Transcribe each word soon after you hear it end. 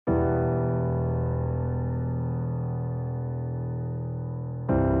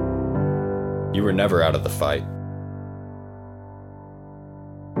You were never out of the fight.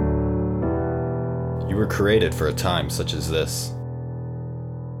 You were created for a time such as this.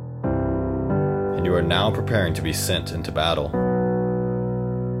 And you are now preparing to be sent into battle.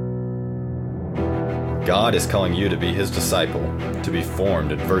 God is calling you to be His disciple, to be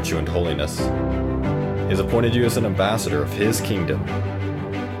formed in virtue and holiness. He has appointed you as an ambassador of His kingdom,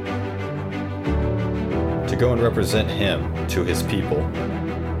 to go and represent Him to His people.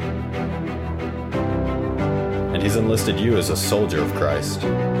 And He's enlisted you as a soldier of Christ, to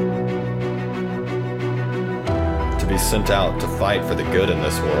be sent out to fight for the good in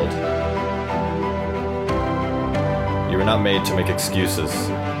this world. You are not made to make excuses.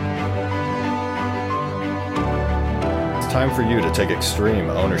 It's time for you to take extreme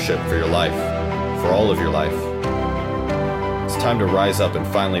ownership for your life, for all of your life. It's time to rise up and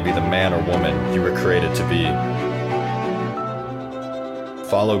finally be the man or woman you were created to be.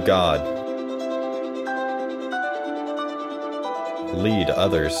 Follow God. Lead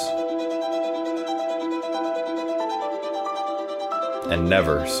others. And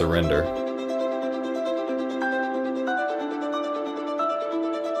never surrender.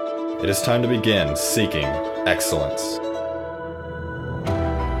 It is time to begin seeking excellence.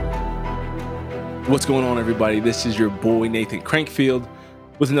 What's going on, everybody? This is your boy, Nathan Crankfield,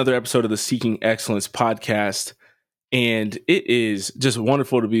 with another episode of the Seeking Excellence podcast. And it is just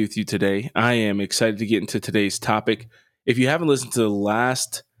wonderful to be with you today. I am excited to get into today's topic. If you haven't listened to the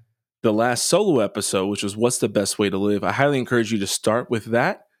last solo episode, which was What's the Best Way to Live, I highly encourage you to start with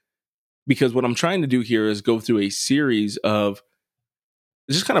that, because what I'm trying to do here is go through a series of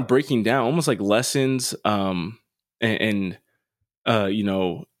just kind of breaking down almost like lessons and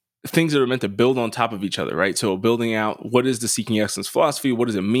things that are meant to build on top of each other, right? So building out, what is the Seeking Excellence philosophy? What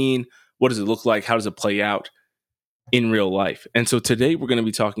does it mean? What does it look like? How does it play out in real life? And so today we're going to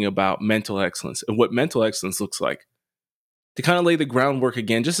be talking about mental excellence and what mental excellence looks like. To kind of lay the groundwork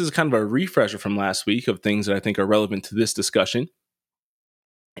again, just as kind of a refresher from last week of things that I think are relevant to this discussion,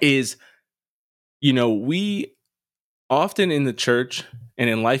 is, we often in the church and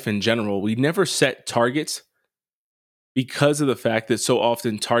in life in general, we never set targets because of the fact that so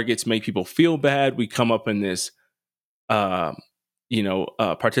often targets make people feel bad. We come up in this,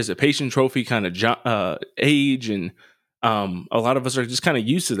 participation trophy kind of age. And a lot of us are just kind of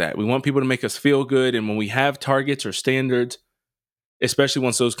used to that. We want people to make us feel good. And when we have targets or standards, especially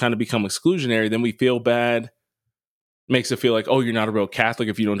once those kind of become exclusionary, then we feel bad. Makes it feel like, oh, you're not a real Catholic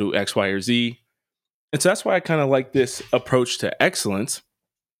if you don't do X, Y, or Z. And so that's why I kind of like this approach to excellence.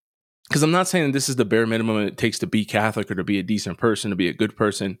 Because I'm not saying that this is the bare minimum it takes to be Catholic or to be a decent person, to be a good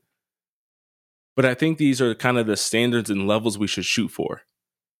person. But I think these are kind of the standards and levels we should shoot for.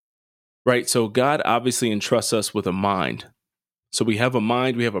 Right? So God obviously entrusts us with a mind. So we have a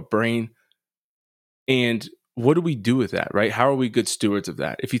mind, we have a brain. And what do we do with that, right? How are we good stewards of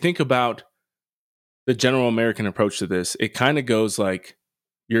that? If you think about the general American approach to this, it kind of goes like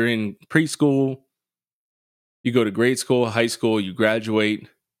you're in preschool, you go to grade school, high school, you graduate.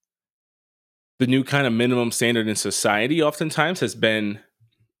 The new kind of minimum standard in society oftentimes has been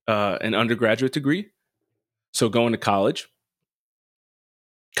an undergraduate degree. So going to college.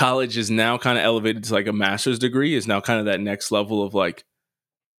 College is now kind of elevated to like a master's degree, is now kind of that next level of like,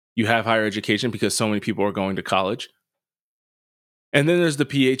 you have higher education because so many people are going to college. And then there's the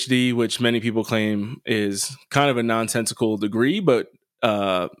PhD, which many people claim is kind of a nonsensical degree, but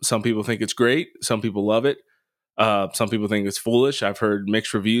some people think it's great. Some people love it. Some people think it's foolish. I've heard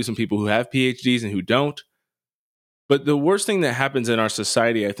mixed reviews from people who have PhDs and who don't. But the worst thing that happens in our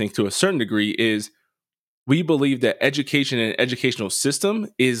society, I think, to a certain degree, is we believe that education and educational system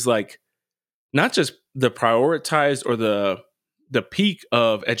is like not just the prioritized or the peak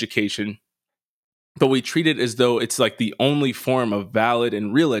of education, but we treat it as though it's like the only form of valid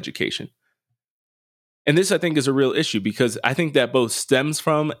and real education. And this, I think, is a real issue, because I think that both stems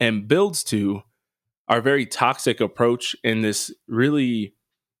from and builds to our very toxic approach in this really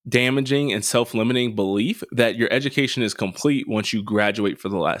damaging and self-limiting belief that your education is complete once you graduate for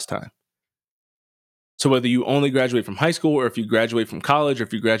the last time. So whether you only graduate from high school, or if you graduate from college, or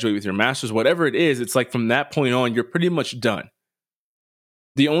if you graduate with your master's, whatever it is, it's like from that point on, you're pretty much done.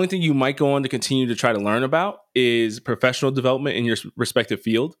 The only thing you might go on to continue to try to learn about is professional development in your respective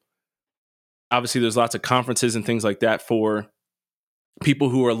field. Obviously, there's lots of conferences and things like that for people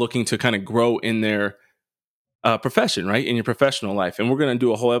who are looking to kind of grow in their profession, right? In your professional life. And we're going to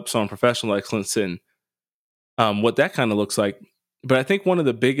do a whole episode on professional excellence and what that kind of looks like. But I think one of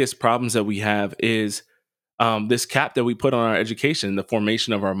the biggest problems that we have is this cap that we put on our education, the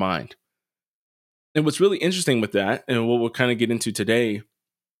formation of our mind. And what's really interesting with that, and what we'll kind of get into today,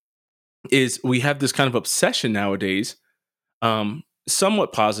 is we have this kind of obsession nowadays,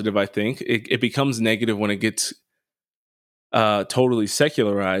 somewhat positive, I think. It becomes negative when it gets totally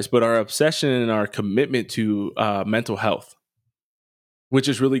secularized, but our obsession and our commitment to mental health, which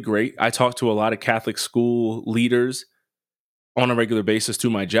is really great. I talk to a lot of Catholic school leaders on a regular basis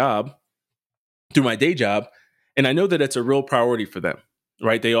through my job, through my day job, and I know that it's a real priority for them,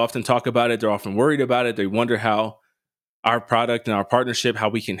 right? They often talk about it. They're often worried about it. They wonder how our product and our partnership, how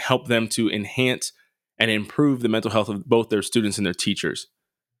we can help them to enhance and improve the mental health of both their students and their teachers.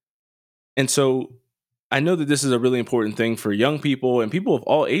 And so I know that this is a really important thing for young people and people of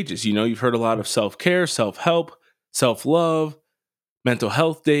all ages. You know, you've heard a lot of self-care, self-help, self-love, mental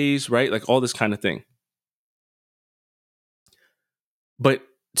health days, right? Like all this kind of thing. But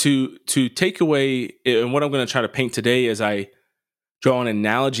to take away, and what I'm going to try to paint today as I draw an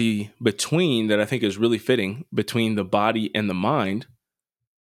analogy between that I think is really fitting between the body and the mind.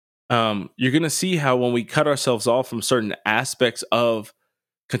 You're going to see how when we cut ourselves off from certain aspects of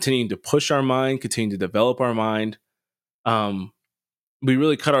continuing to push our mind, continuing to develop our mind, we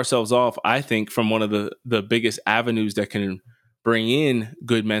really cut ourselves off, I think, from one of the biggest avenues that can bring in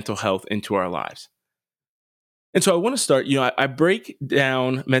good mental health into our lives. And so I want to start, I break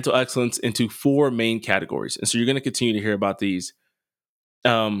down mental excellence into 4 main categories. And so you're going to continue to hear about these.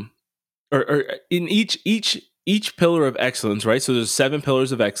 Or in each pillar of excellence, right? So there's 7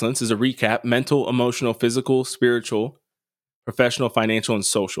 pillars of excellence as a recap: mental, emotional, physical, spiritual, professional, financial, and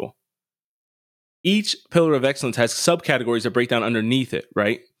social. Each pillar of excellence has subcategories that break down underneath it,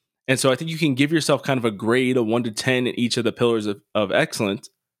 right? And so I think you can give yourself kind of a grade, a 1 to 10 in each of the pillars of excellence.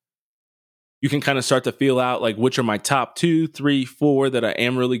 You can kind of start to feel out like which are my top 2, 3, 4 that I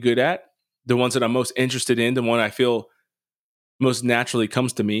am really good at, the ones that I'm most interested in, the one I feel most naturally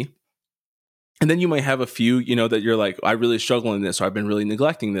comes to me. And then you might have a few, that you're like, I really struggle in this, or I've been really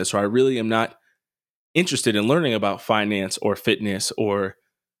neglecting this, or I really am not interested in learning about finance or fitness or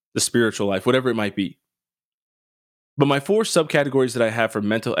the spiritual life, whatever it might be. But my 4 subcategories that I have for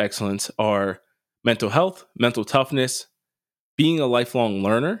mental excellence are mental health, mental toughness, being a lifelong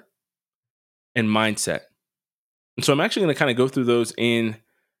learner, and mindset. And so I'm actually going to kind of go through those in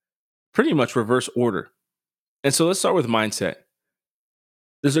pretty much reverse order. And so let's start with mindset.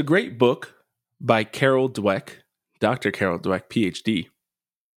 There's a great book by Carol Dweck, Dr. Carol Dweck, PhD,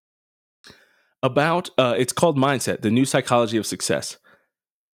 about, it's called Mindset, The New Psychology of Success.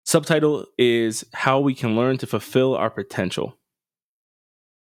 Subtitle is How We Can Learn to Fulfill Our Potential.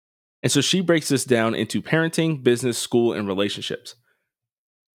 And so she breaks this down into parenting, business, school, and relationships.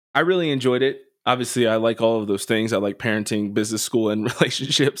 I really enjoyed it. Obviously, I like all of those things. I like parenting, business, school, and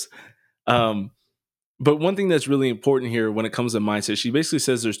relationships. But one thing that's really important here when it comes to mindset, she basically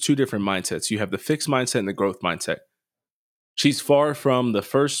says there's 2 different mindsets. You have the fixed mindset and the growth mindset. She's far from the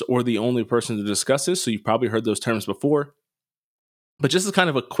first or the only person to discuss this, so you've probably heard those terms before. But just as kind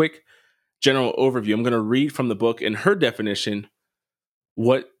of a quick general overview, I'm going to read from the book and her definition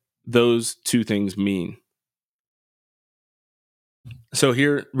what those 2 things mean. So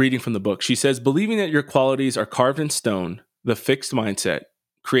here, reading from the book, she says, believing that your qualities are carved in stone, the fixed mindset,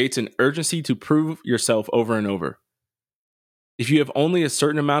 creates an urgency to prove yourself over and over. If you have only a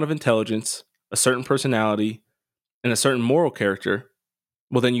certain amount of intelligence, a certain personality, and a certain moral character,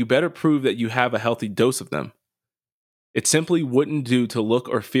 well, then you better prove that you have a healthy dose of them. It simply wouldn't do to look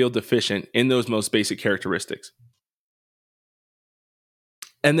or feel deficient in those most basic characteristics.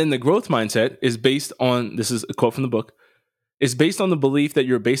 And then the growth mindset is based on, this is a quote from the book, is based on the belief that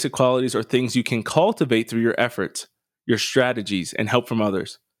your basic qualities are things you can cultivate through your efforts, your strategies, and help from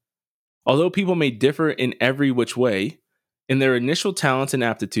others. Although people may differ in every which way, in their initial talents and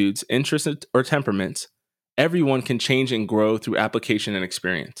aptitudes, interests, or temperaments, everyone can change and grow through application and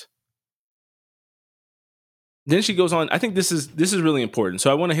experience. Then she goes on, I think this is really important.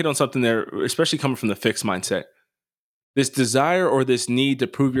 So I want to hit on something there, especially coming from the fixed mindset. This desire or this need to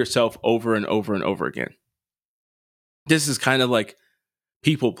prove yourself over and over and over again. This is kind of like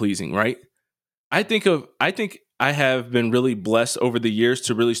people pleasing, right? I think I have been really blessed over the years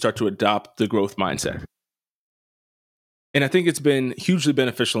to really start to adopt the growth mindset. And I think it's been hugely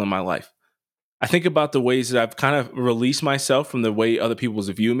beneficial in my life. I think about the ways that I've kind of released myself from the way other people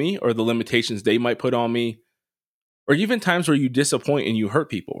view me or the limitations they might put on me, or even times where you disappoint and you hurt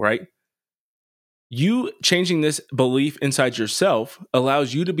people, right? You changing this belief inside yourself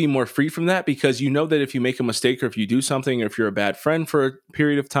allows you to be more free from that, because you know that if you make a mistake or if you do something, or if you're a bad friend for a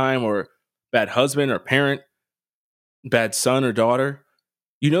period of time, or bad husband or parent, bad son or daughter,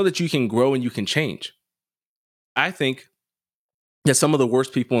 you know that you can grow and you can change. I think that some of the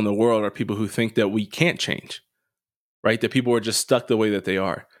worst people in the world are people who think that we can't change, right? That people are just stuck the way that they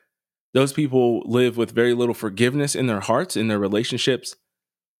are. Those people live with very little forgiveness in their hearts, in their relationships,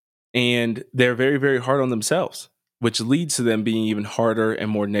 and they're very, very hard on themselves, which leads to them being even harder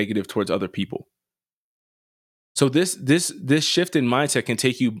and more negative towards other people. So this shift in mindset can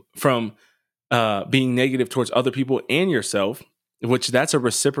take you from being negative towards other people and yourself, which that's a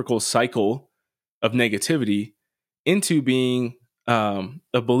reciprocal cycle of negativity, into being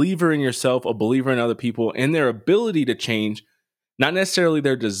a believer in yourself, a believer in other people, and their ability to change, not necessarily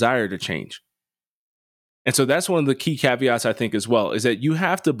their desire to change. And so that's one of the key caveats, I think, as well, is that you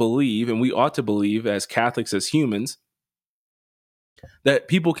have to believe, and we ought to believe as Catholics, as humans, that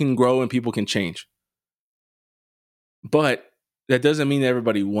people can grow and people can change. But that doesn't mean that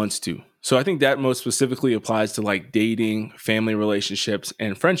everybody wants to. So I think that most specifically applies to like dating, family relationships,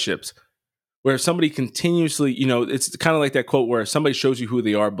 and friendships, where if somebody continuously, it's kind of like that quote where if somebody shows you who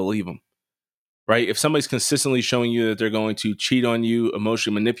they are, believe them, right? If somebody's consistently showing you that they're going to cheat on you,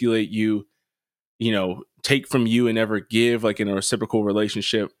 emotionally manipulate you, take from you and never give, like in a reciprocal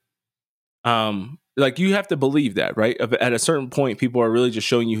relationship, like you have to believe that, right? At a certain point, people are really just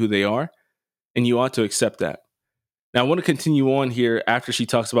showing you who they are, and you ought to accept that. Now, I want to continue on here after she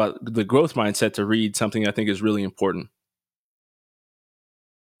talks about the growth mindset to read something I think is really important.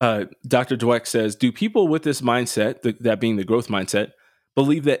 Dr. Dweck says, do people with this mindset, that being the growth mindset,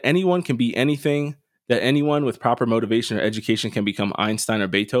 believe that anyone can be anything, that anyone with proper motivation or education can become Einstein or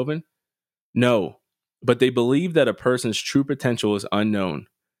Beethoven? No, but they believe that a person's true potential is unknown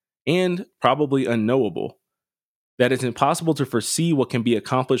and probably unknowable, that it's impossible to foresee what can be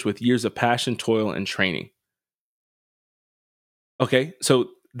accomplished with years of passion, toil, and training. Okay, so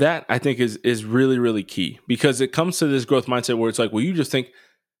that I think is really, really key, because it comes to this growth mindset where it's like, well, you just think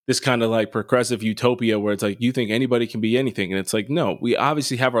this kind of like progressive utopia where it's like you think anybody can be anything. And it's like, no, we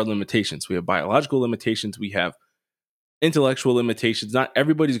obviously have our limitations. We have biological limitations. We have intellectual limitations. Not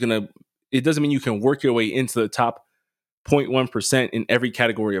everybody's going to, it doesn't mean you can work your way into the top 0.1% in every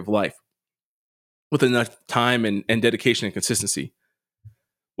category of life with enough time and dedication and consistency.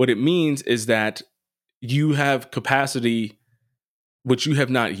 What it means is that you have capacity which you have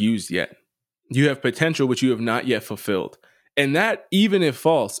not used yet. You have potential which you have not yet fulfilled. And that, even if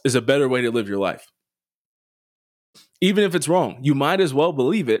false, is a better way to live your life. Even if it's wrong, you might as well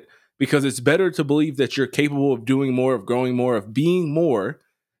believe it, because it's better to believe that you're capable of doing more, of growing more, of being more,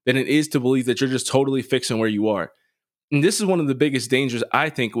 than it is to believe that you're just totally fixing where you are. And this is one of the biggest dangers, I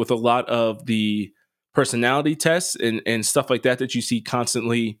think, with a lot of the personality tests and stuff like that you see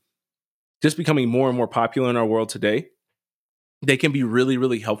constantly just becoming more and more popular in our world today. They can be really,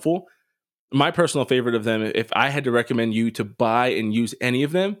 really helpful. My personal favorite of them, if I had to recommend you to buy and use any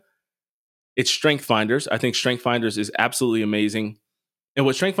of them, it's Strength Finders. I think Strength Finders is absolutely amazing. And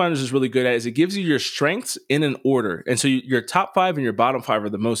what Strength Finders is really good at is it gives you your strengths in an order. And so your top 5 and your bottom 5 are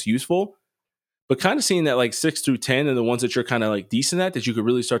the most useful. But kind of seeing that like 6 through 10 and the ones that you're kind of like decent at, that you could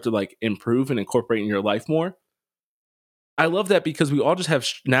really start to like improve and incorporate in your life more. I love that, because we all just have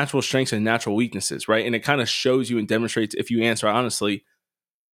natural strengths and natural weaknesses, right? And it kind of shows you and demonstrates, if you answer honestly,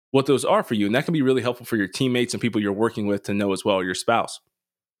 what those are for you. And that can be really helpful for your teammates and people you're working with to know as well, your spouse.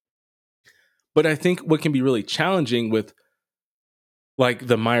 But I think what can be really challenging with like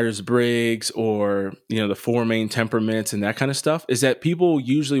the Myers-Briggs or, the 4 main temperaments and that kind of stuff is that people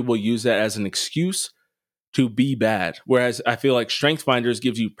usually will use that as an excuse to be bad. Whereas I feel like Strength Finders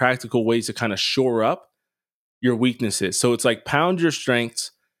gives you practical ways to kind of shore up your weaknesses. So it's like pound your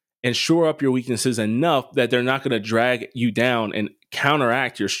strengths and shore up your weaknesses enough that they're not going to drag you down and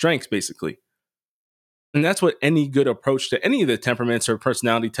counteract your strengths, basically. And that's what any good approach to any of the temperaments or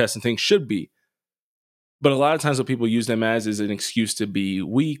personality tests and things should be. But a lot of times what people use them as is an excuse to be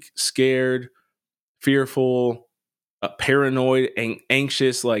weak, scared, fearful, paranoid,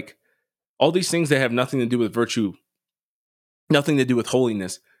 anxious, like all these things that have nothing to do with virtue, nothing to do with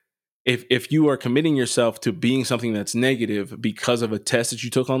holiness. If you are committing yourself to being something that's negative because of a test that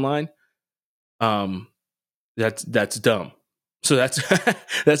you took online, that's dumb. So that's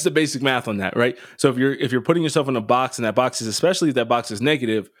that's the basic math on that, right? So if you're putting yourself in a box, and that box is, especially if that box is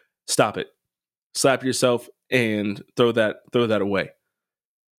negative, stop it. Slap yourself and throw that away.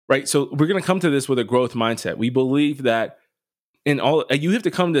 Right? So we're going to come to this with a growth mindset. We believe that you have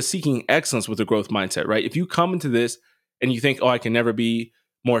to come to seeking excellence with a growth mindset, right? If you come into this and you think, oh, I can never be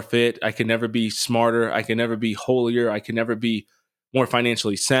more fit, I can never be smarter, I can never be holier, I can never be more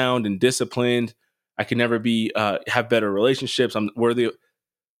financially sound and disciplined, I can never be have better relationships, I'm worthy.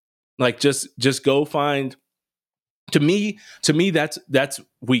 Like just go find. To me, that's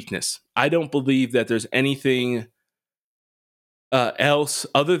weakness. I don't believe that there's anything else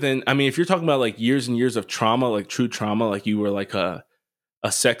other than, I mean, if you're talking about like years and years of trauma, like true trauma, like you were like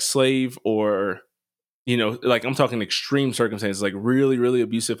a sex slave or, like I'm talking extreme circumstances, like really, really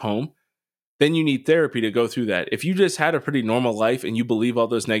abusive home, then you need therapy to go through that. If you just had a pretty normal life and you believe all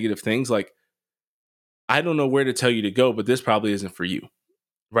those negative things, like I don't know where to tell you to go, but this probably isn't for you,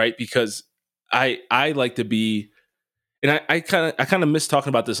 right? Because I like to be, and I kind of missed talking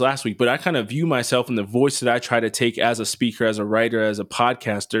about this last week, but I kind of view myself in the voice that I try to take as a speaker, as a writer, as a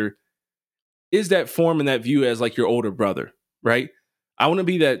podcaster, is that form and that view as like your older brother, right? I want to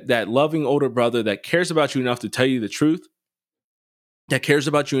be that loving older brother that cares about you enough to tell you the truth, that cares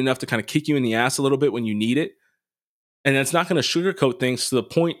about you enough to kind of kick you in the ass a little bit when you need it, and that's not going to sugarcoat things to the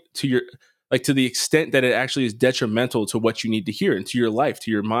point to the extent that it actually is detrimental to what you need to hear and to your life, to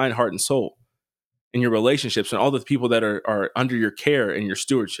your mind, heart, and soul, and your relationships, and all the people that are under your care and your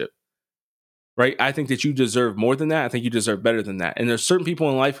stewardship. Right? I think that you deserve more than that. I think you deserve better than that. And there's certain people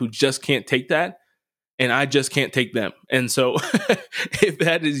in life who just can't take that, and I just can't take them. And so if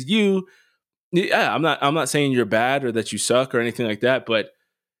that is you, yeah, I'm not saying you're bad or that you suck or anything like that, but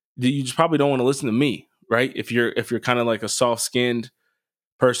you just probably don't want to listen to me, right? If you're kind of like a soft-skinned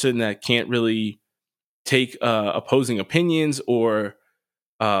person that can't really take opposing opinions or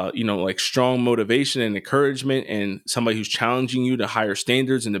like strong motivation and encouragement, and somebody who's challenging you to higher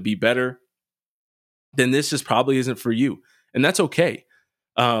standards and to be better, then this just probably isn't for you. And that's okay.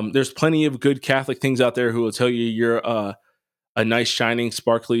 There's plenty of good Catholic things out there who will tell you you're a nice, shining,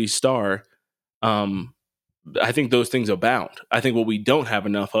 sparkly star. I think those things abound. I think what we don't have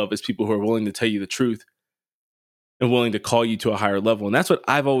enough of is people who are willing to tell you the truth and willing to call you to a higher level. And that's what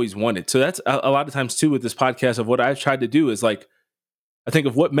I've always wanted. So that's a lot of times too with this podcast of what I've tried to do is like, I think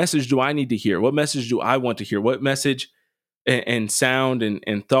of what message do I need to hear? What message do I want to hear? What message and sound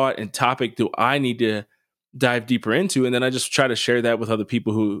and thought and topic do I need to dive deeper into? And then I just try to share that with other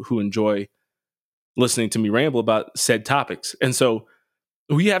people who enjoy listening to me ramble about said topics. And so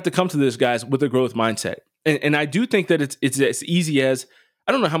we have to come to this, guys, with a growth mindset. And I do think that it's as easy as,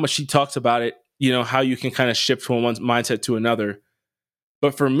 I don't know how much she talks about it, how you can kind of shift from one mindset to another.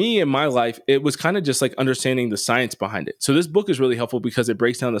 But for me in my life, it was kind of just like understanding the science behind it. So this book is really helpful because it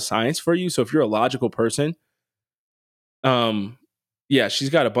breaks down the science for you. So if you're a logical person, yeah, she's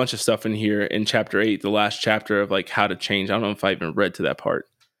got a bunch of stuff in here in chapter 8, the last chapter of like how to change. I don't know if I even read to that part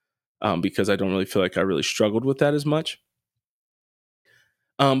because I don't really feel like I really struggled with that as much.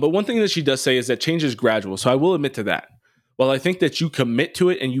 But one thing that she does say is that change is gradual. So I will admit to that. While I think that you commit to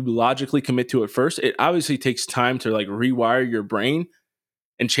it and you logically commit to it first, it obviously takes time to like rewire your brain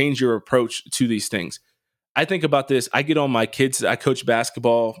and change your approach to these things. I think about this. I get on my kids. I coach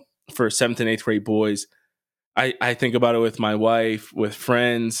basketball for 7th and 8th grade boys. I think about it with my wife, with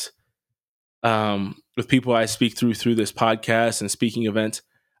friends, with people I speak through this podcast and speaking events.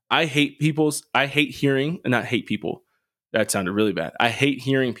 I hate hearing, and not hate people. That sounded really bad. I hate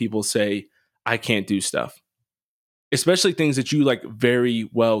hearing people say, I can't do stuff, especially things that you like very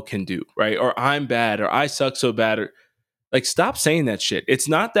well can do, right? Or I'm bad, or I suck so bad, or like, stop saying that shit. It's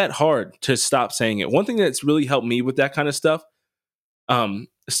not that hard to stop saying it. One thing that's really helped me with that kind of stuff,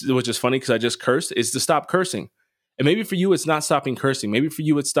 which is funny because I just cursed, is to stop cursing. And maybe for you, it's not stopping cursing. Maybe for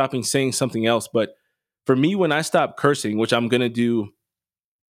you, it's stopping saying something else. But for me, when I stop cursing, which I'm going to do,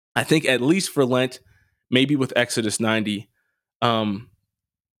 I think at least for Lent, maybe with Exodus 90, when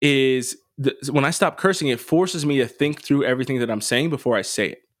I stop cursing, it forces me to think through everything that I'm saying before I say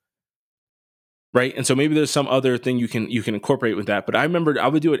it. Right. And so maybe there's some other thing you can incorporate with that. But I remember I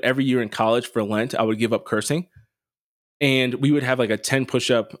would do it every year in college for Lent. I would give up cursing, and we would have like a 10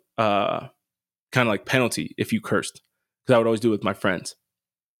 push-up kind of like penalty if you cursed, because I would always do it with my friends.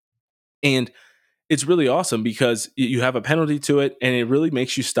 And it's really awesome because you have a penalty to it, and it really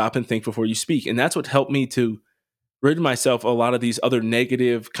makes you stop and think before you speak. And that's what helped me to rid myself of a lot of these other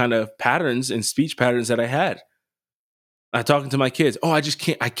negative kind of patterns and speech patterns that I had. Talking to my kids, oh, I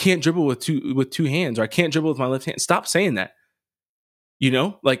can't dribble with two hands, or I can't dribble with my left hand. Stop saying that.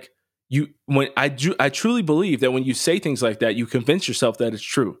 I truly believe that when you say things like that, you convince yourself that it's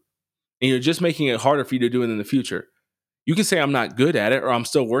true, and you're just making it harder for you to do it in the future. You can say I'm not good at it, or I'm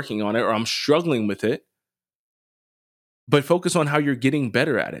still working on it, or I'm struggling with it, but focus on how you're getting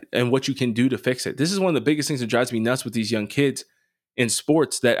better at it and what you can do to fix it. This is one of the biggest things that drives me nuts with these young kids in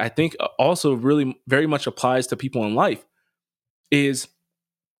sports that I think also really very much applies to people in life is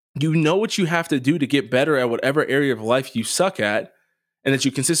you know what you have to do to get better at whatever area of life you suck at, and that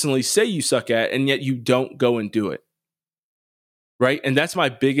you consistently say you suck at, and yet you don't go and do it. Right? And that's my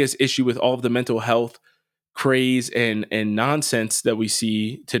biggest issue with all of the mental health craze and nonsense that we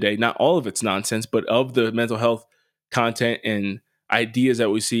see today. Not all of it's nonsense, but of the mental health content and ideas that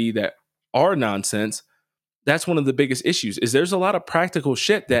we see that are nonsense, that's one of the biggest issues. Is there's a lot of practical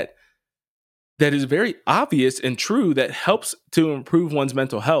shit that is very obvious and true that helps to improve one's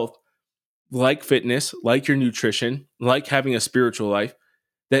mental health, like fitness, like your nutrition, like having a spiritual life,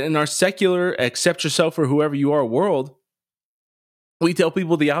 that in our secular accept yourself for whoever you are world, we tell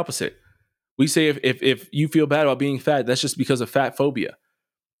people the opposite. We say if you feel bad about being fat, that's just because of fat phobia.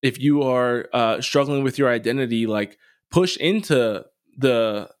 If you are struggling with your identity, like push into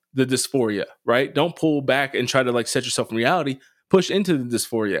the dysphoria, right? Don't pull back and try to like set yourself in reality. Push into the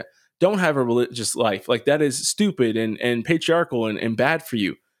dysphoria. Don't have a religious life. Like that is stupid and patriarchal and bad for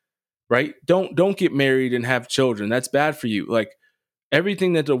you, right? Don't get married and have children. That's bad for you. Like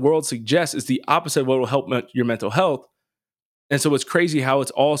everything that the world suggests is the opposite of what will help your mental health. And so it's crazy how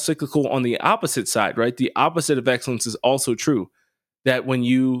it's all cyclical on the opposite side, right? The opposite of excellence is also true. That when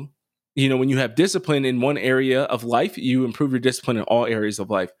when you have discipline in one area of life, you improve your discipline in all areas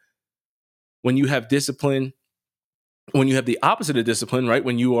of life. When you have discipline, when you have the opposite of discipline, right?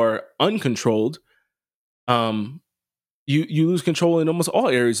 When you are uncontrolled, you lose control in almost all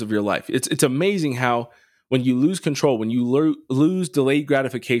areas of your life. It's amazing how when you lose control, when you lose delayed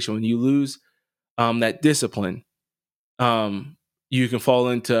gratification, when you lose that discipline, you can fall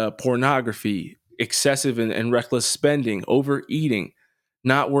into pornography, excessive and reckless spending, overeating,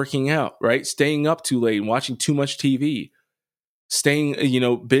 not working out, right? Staying up too late and watching too much TV, staying,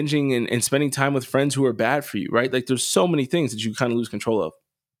 binging and spending time with friends who are bad for you, right? Like there's so many things that you kind of lose control of.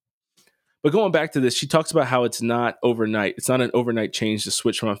 But going back to this, she talks about how it's not overnight. It's not an overnight change to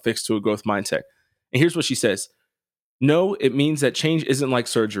switch from a fixed to a growth mindset. And here's what she says. No, it means that change isn't like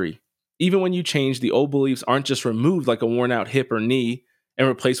surgery. Even when you change, the old beliefs aren't just removed like a worn out hip or knee and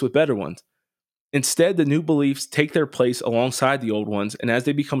replaced with better ones. Instead, the new beliefs take their place alongside the old ones, and as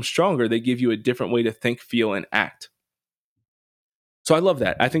they become stronger, they give you a different way to think, feel, and act. So I love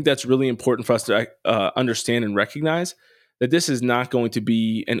that. I think that's really important for us to understand and recognize that this is not going to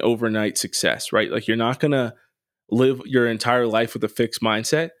be an overnight success, right? Like you're not going to live your entire life with a fixed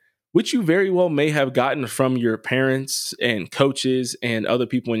mindset, which you very well may have gotten from your parents and coaches and other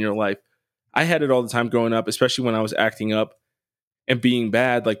people in your life. I had it all the time growing up, especially when I was acting up and being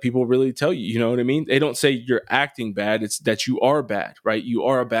bad. Like people really tell you, you know what I mean? They don't say you're acting bad. It's that you are bad, right? You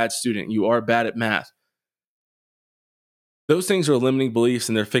are a bad student. You are bad at math. Those things are limiting beliefs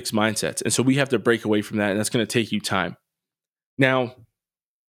and they're fixed mindsets. And so we have to break away from that. And that's going to take you time. Now,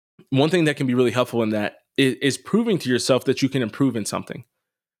 one thing that can be really helpful in that is proving to yourself that you can improve in something.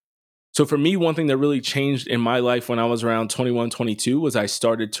 So for me, one thing that really changed in my life when I was around 21, 22 was I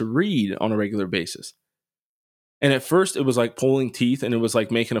started to read on a regular basis. And at first it was like pulling teeth and it was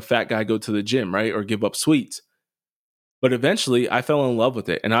like making a fat guy go to the gym, right? Or give up sweets. But eventually I fell in love with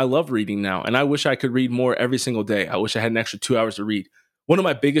it and I love reading now. And I wish I could read more every single day. I wish I had an extra 2 hours to read. One of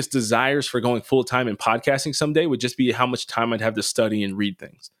my biggest desires for going full time in podcasting someday would just be how much time I'd have to study and read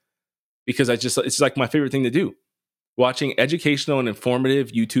things. Because it's like my favorite thing to do. Watching educational and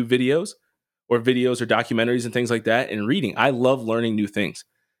informative YouTube videos or videos or documentaries and things like that and reading. I love learning new things.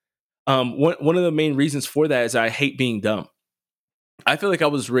 One of the main reasons for that is I hate being dumb. I feel like I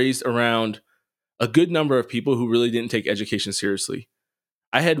was raised around a good number of people who really didn't take education seriously.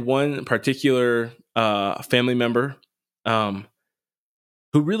 I had one particular family member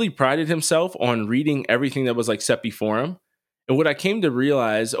who really prided himself on reading everything that was like set before him. And what I came to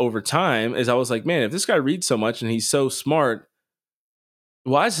realize over time is I was like, man, if this guy reads so much and he's so smart,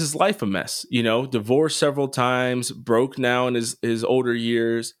 why is his life a mess? Divorced several times, broke now in his older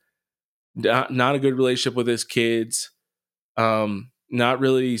years, not a good relationship with his kids, not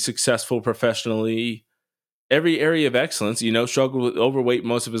really successful professionally, every area of excellence, struggled with overweight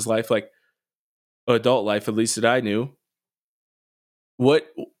most of his life, like adult life, at least that I knew. What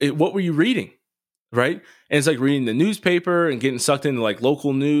were you reading? Right. And it's like reading the newspaper and getting sucked into like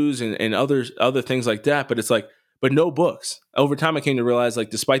local news and other things like that. But it's like, but no books. Over time, I came to realize, like,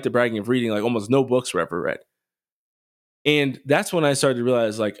 despite the bragging of reading, like almost no books were ever read. And that's when I started to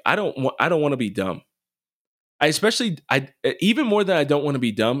realize, like, I don't want to be dumb. Even more than I don't want to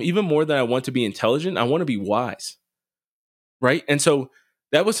be dumb, even more than I want to be intelligent, I want to be wise. Right. And so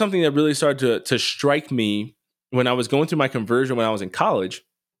that was something that really started to strike me when I was going through my conversion when I was in college.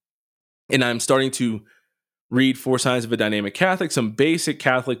 And I'm starting to read Four Signs of a Dynamic Catholic, some basic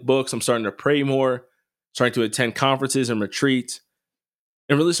Catholic books. I'm starting to pray more, starting to attend conferences and retreats,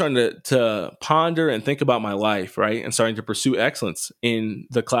 and really starting to ponder and think about my life, right? And starting to pursue excellence in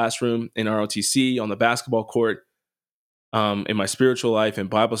the classroom, in ROTC, on the basketball court, in my spiritual life, in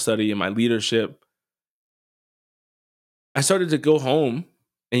Bible study, in my leadership. I started to go home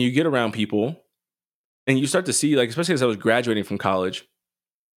and you get around people and you start to see, like, especially as I was graduating from college,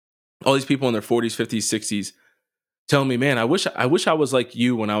 All these people in their 40s, 50s, 60s telling me, man, I wish I was like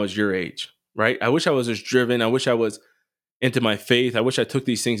you when I was your age, right? I wish I was as driven. I wish I was into my faith. I wish I took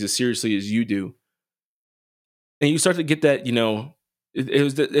these things as seriously as you do. And you start to get that, it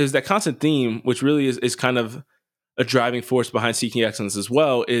was that constant theme, which really is kind of a driving force behind seeking excellence as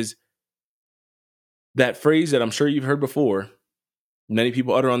well, is that phrase that I'm sure you've heard before, many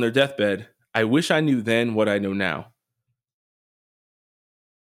people utter on their deathbed, I wish I knew then what I know now.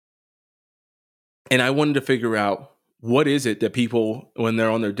 And I wanted to figure out, what is it that people, when they're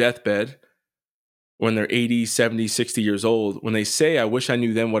on their deathbed, when they're 80, 70, 60 years old, when they say, I wish I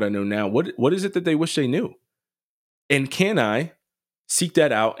knew then what I know now, what is it that they wish they knew? And can I seek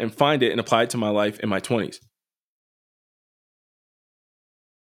that out and find it and apply it to my life in my 20s?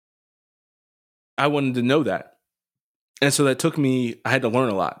 I wanted to know that. And so that took me, I had to learn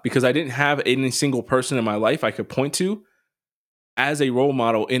a lot because I didn't have any single person in my life I could point to as a role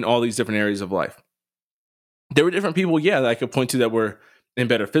model in all these different areas of life. There were different people, that I could point to that were in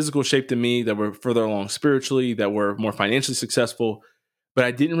better physical shape than me, that were further along spiritually, that were more financially successful. But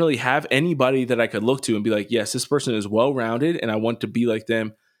I didn't really have anybody that I could look to and be like, yes, this person is well-rounded and I want to be like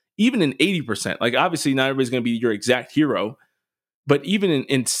them, even in 80%. Like, obviously, not everybody's going to be your exact hero, but even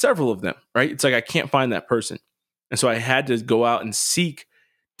in several of them, right? It's like I can't find that person. And so I had to go out and seek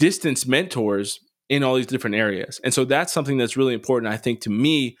distance mentors in all these different areas. And so that's something that's really important, I think, to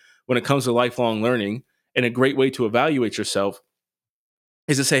me when it comes to lifelong learning. And a great way to evaluate yourself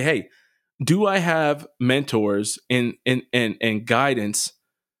is to say, hey, do I have mentors and guidance,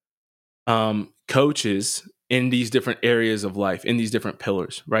 coaches in these different areas of life, in these different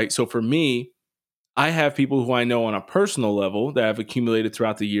pillars, right? So for me, I have people who I know on a personal level that I've accumulated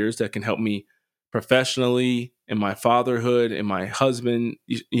throughout the years that can help me professionally, in my fatherhood, in my husband,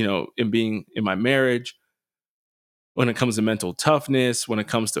 in being in my marriage, when it comes to mental toughness, when it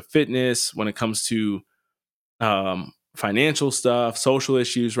comes to fitness, when it comes to financial stuff, social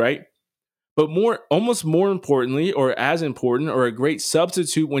issues, right? But almost more importantly, or as important, or a great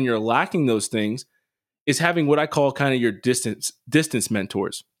substitute when you're lacking those things, is having what I call kind of your distance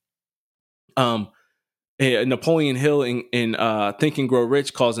mentors. Napoleon Hill in Think and Grow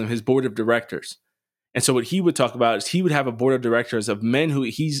Rich calls them his board of directors. And so what he would talk about is he would have a board of directors of men who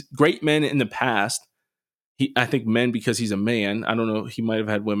he's great men in the past. I think men because he's a man. I don't know. He might have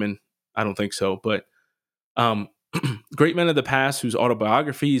had women. I don't think so. But great men of the past whose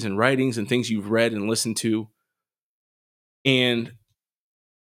autobiographies and writings and things you've read and listened to. And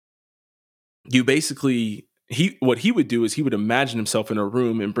you basically, what he would do is he would imagine himself in a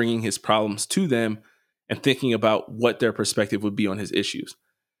room and bringing his problems to them and thinking about what their perspective would be on his issues.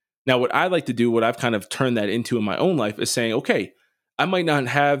 Now, what I like to do, what I've kind of turned that into in my own life is saying, okay, I might not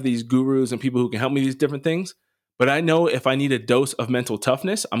have these gurus and people who can help me with these different things, but I know if I need a dose of mental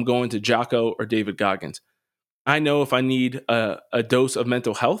toughness, I'm going to Jocko or David Goggins. I know if I need a dose of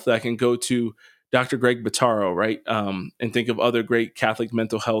mental health, that I can go to Dr. Greg Bottaro, right? And think of other great Catholic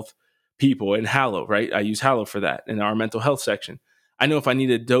mental health people, and Hallow, right? I use Hallow for that in our mental health section. I know if I need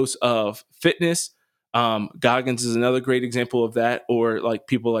a dose of fitness, Goggins is another great example of that, or like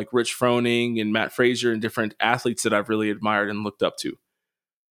people like Rich Froning and Matt Fraser and different athletes that I've really admired and looked up to.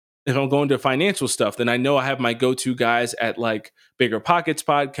 If I'm going to financial stuff, then I know I have my go-to guys at like Bigger Pockets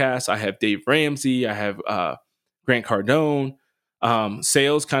podcast. I have Dave Ramsey. I have Grant Cardone,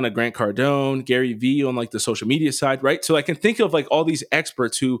 sales kind of Grant Cardone, Gary Vee on like the social media side, right? So I can think of like all these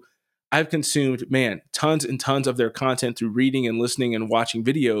experts who I've consumed, tons and tons of their content through reading and listening and watching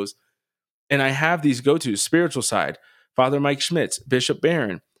videos. And I have these go-tos, spiritual side, Father Mike Schmitz, Bishop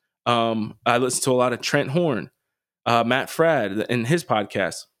Barron. I listen to a lot of Trent Horn, Matt Fradd and his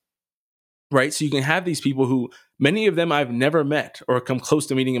podcast, right? So you can have these people who, many of them I've never met or come close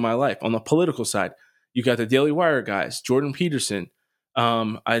to meeting in my life. On the political side, you got the Daily Wire guys, Jordan Peterson.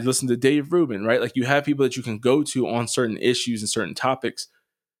 I listen to Dave Rubin, right? Like you have people that you can go to on certain issues and certain topics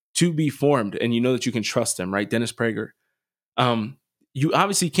to be formed, and you know that you can trust them, right? Dennis Prager. You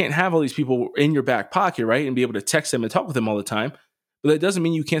obviously can't have all these people in your back pocket, right? And be able to text them and talk with them all the time. But that doesn't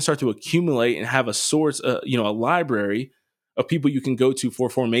mean you can't start to accumulate and have a source, a library of people you can go to for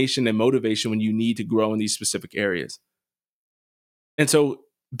formation and motivation when you need to grow in these specific areas. And so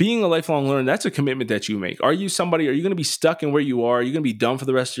being a lifelong learner, that's a commitment that you make. Are you going to be stuck in where you are? Are you going to be done for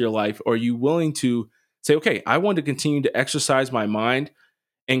the rest of your life? Or are you willing to say, okay, I want to continue to exercise my mind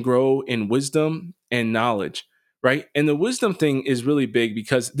and grow in wisdom and knowledge, right? And the wisdom thing is really big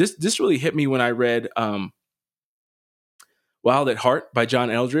because this really hit me when I read Wild at Heart by John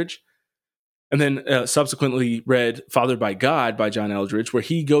Eldredge. And then subsequently read Fathered by God by John Eldredge, where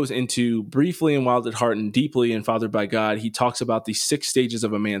he goes into briefly in Wild at Heart and deeply in Fathered by God. He talks about the 6 stages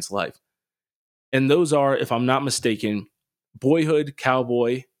of a man's life. And those are, if I'm not mistaken, boyhood,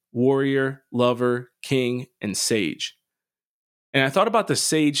 cowboy, warrior, lover, king, and sage. And I thought about the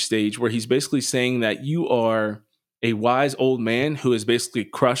sage stage, where he's basically saying that you are a wise old man who has basically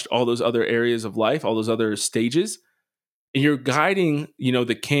crushed all those other areas of life, all those other stages. And you're guiding,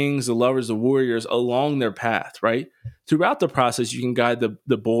 the kings, the lovers, the warriors along their path, right? Throughout the process, you can guide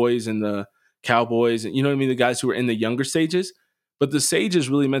the boys and the cowboys, and the guys who are in the younger stages. But the sage is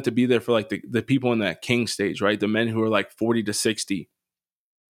really meant to be there for like the people in that king stage, right? The men who are like 40 to 60.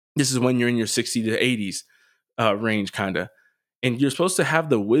 This is when you're in your 60 to 80s range, kind of. And you're supposed to have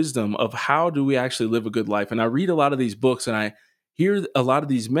the wisdom of how do we actually live a good life. And I read a lot of these books, and I hear a lot of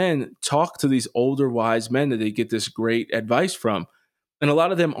these men talk to these older wise men that they get this great advice from. And a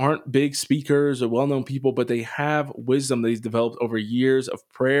lot of them aren't big speakers or well-known people, but they have wisdom that he's developed over years of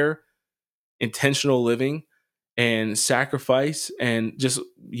prayer, intentional living, and sacrifice, and just,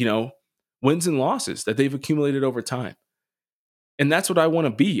 wins and losses that they've accumulated over time. And that's what I want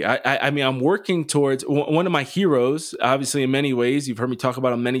to be. I mean, I'm working towards one of my heroes, obviously, in many ways. You've heard me talk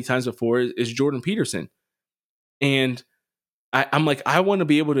about him many times before, is Jordan Peterson. And I'm like, I want to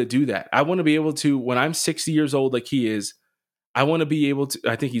be able to do that. I want to be able to, when I'm 60 years old, like he is, I want to be able to,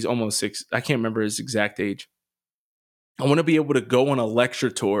 I think he's almost 6. I can't remember his exact age. I want to be able to go on a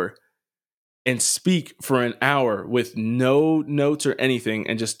lecture tour and speak for an hour with no notes or anything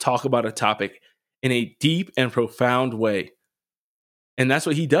and just talk about a topic in a deep and profound way. And that's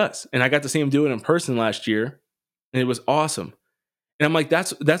what he does. And I got to see him do it in person last year, and it was awesome. And I'm like,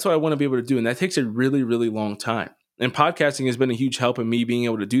 that's what I want to be able to do. And that takes a really, really long time. And podcasting has been a huge help in me being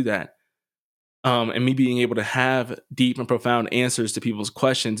able to do that. And me being able to have deep and profound answers to people's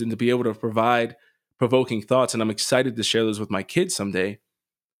questions and to be able to provide provoking thoughts. And I'm excited to share those with my kids someday.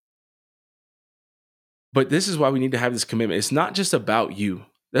 But this is why we need to have this commitment. It's not just about you.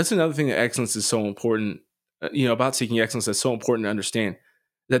 That's another thing that excellence is so important, about seeking excellence, that's so important to understand.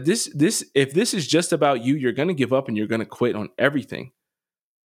 That if this is just about you, you're going to give up and you're going to quit on everything.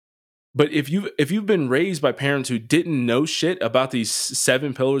 But if you've been raised by parents who didn't know shit about these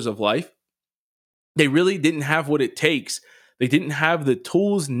 7 pillars of life, they really didn't have what it takes. They didn't have the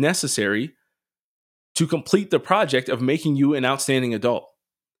tools necessary to complete the project of making you an outstanding adult.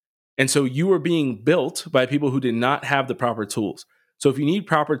 And so you are being built by people who did not have the proper tools. So if you need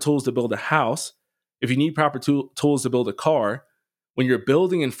proper tools to build a house, if you need proper tools to build a car, when you're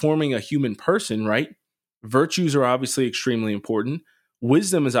building and forming a human person, right? Virtues are obviously extremely important.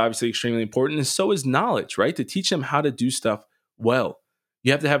 Wisdom is obviously extremely important. And so is knowledge, right? To teach them how to do stuff well.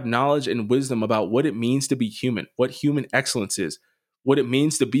 You have to have knowledge and wisdom about what it means to be human, what human excellence is, what it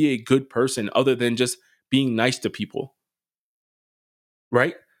means to be a good person other than just being nice to people,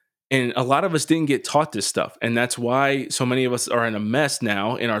 right? And a lot of us didn't get taught this stuff. And that's why so many of us are in a mess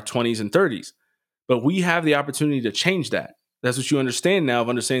now in our 20s and 30s. But we have the opportunity to change that. That's what you understand now of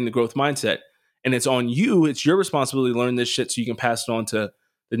understanding the growth mindset. And it's on you. It's your responsibility to learn this shit so you can pass it on to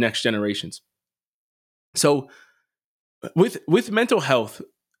the next generations. So with mental health,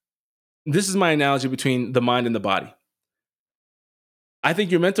 this is my analogy between the mind and the body. I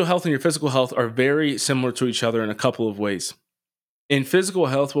think your mental health and your physical health are very similar to each other in a couple of ways. In physical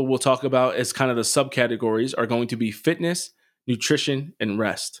health, what we'll talk about as kind of the subcategories are going to be fitness, nutrition, and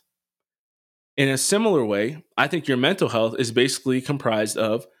rest. In a similar way, I think your mental health is basically comprised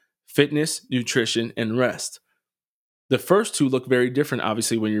of fitness, nutrition, and rest. The first two look very different,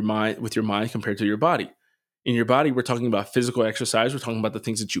 obviously, with your mind compared to your body. In your body, we're talking about physical exercise. We're talking about the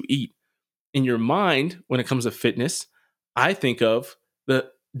things that you eat. In your mind, when it comes to fitness, I think of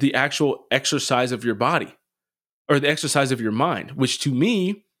the actual exercise of your body or the exercise of your mind, which to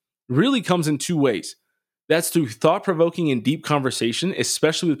me really comes in 2 ways. That's through thought-provoking and deep conversation,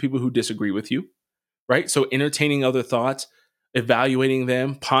 especially with people who disagree with you, right? So entertaining other thoughts, evaluating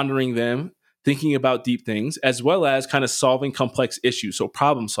them, pondering them, thinking about deep things, as well as kind of solving complex issues. So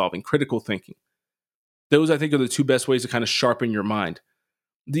problem solving, critical thinking. Those, I think, are the 2 best ways to kind of sharpen your mind.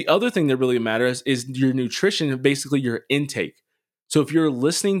 The other thing that really matters is your nutrition, basically your intake. So if you're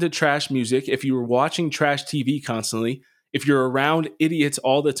listening to trash music, if you're watching trash TV constantly, if you're around idiots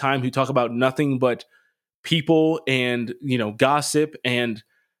all the time who talk about nothing but people and, gossip and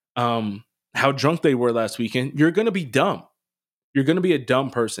how drunk they were last weekend, you're going to be dumb. You're going to be a dumb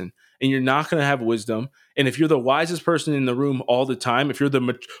person and you're not going to have wisdom. And if you're the wisest person in the room all the time, if you're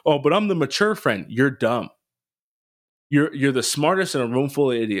but I'm the mature friend, you're dumb. You're the smartest in a room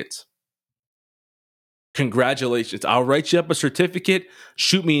full of idiots. Congratulations. I'll write you up a certificate.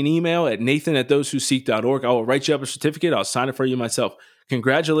 Shoot me an email at nathan@thosewhoseek.org. I will write you up a certificate. I'll sign it for you myself.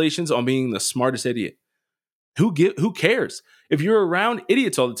 Congratulations on being the smartest idiot. Who cares? If you're around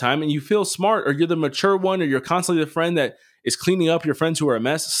idiots all the time and you feel smart, or you're the mature one, or you're constantly the friend that is cleaning up your friends who are a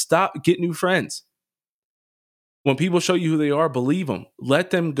mess, stop, get new friends. When people show you who they are, believe them.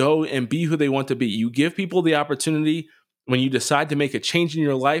 Let them go and be who they want to be. You give people the opportunity when you decide to make a change in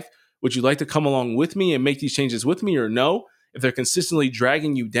your life. Would you like to come along with me and make these changes with me, or no? If they're consistently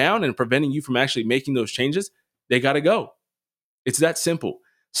dragging you down and preventing you from actually making those changes, they got to go. It's that simple.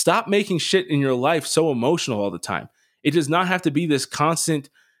 Stop making shit in your life so emotional all the time. It does not have to be this constant,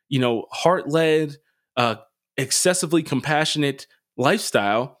 heart-led, excessively compassionate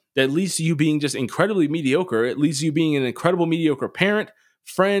lifestyle that leads to you being just incredibly mediocre. It leads to you being an incredible mediocre parent,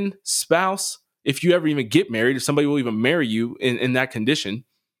 friend, spouse. If you ever even get married, if somebody will even marry you in that condition.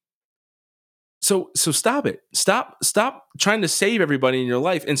 So stop it. Stop trying to save everybody in your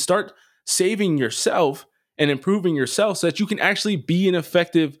life and start saving yourself and improving yourself so that you can actually be an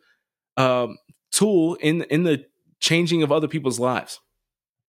effective tool in the changing of other people's lives.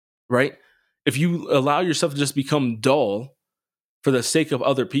 Right? If you allow yourself to just become dull for the sake of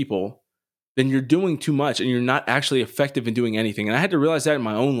other people, then you're doing too much and you're not actually effective in doing anything. And I had to realize that in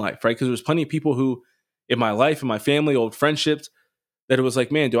my own life, right? Because there was plenty of people who, in my life, in my family, old friendships, that it was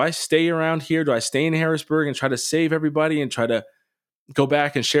like, man, do I stay around here? Do I stay in Harrisburg and try to save everybody and try to go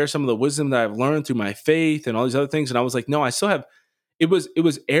back and share some of the wisdom that I've learned through my faith and all these other things? And I was like, no, I still have. It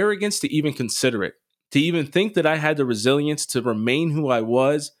was arrogance to even consider it, to even think that I had the resilience to remain who I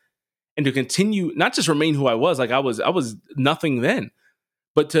was and to continue, not just remain who I was, like I was nothing then,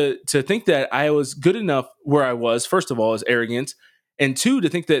 but to think that I was good enough where I was, first of all, is arrogance. And two, to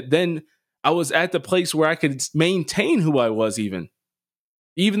think that then I was at the place where I could maintain who I was, even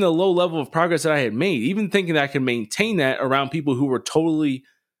the low level of progress that I had made, even thinking that I could maintain that around people who were totally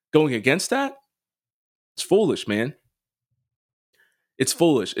going against that. It's foolish, man. It's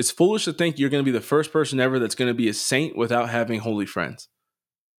foolish. It's foolish to think you're going to be the first person ever that's going to be a saint without having holy friends.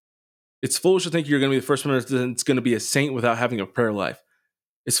 It's foolish to think you're going to be the first person that's going to be a saint without having a prayer life.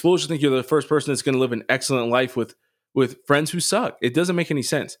 It's foolish to think you're the first person that's going to live an excellent life with friends who suck. It doesn't make any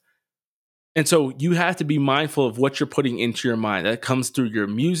sense. And so you have to be mindful of what you're putting into your mind. That comes through your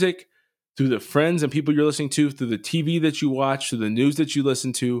music, through the friends and people you're listening to, through the TV that you watch, through the news that you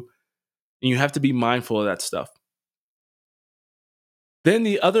listen to. And you have to be mindful of that stuff. Then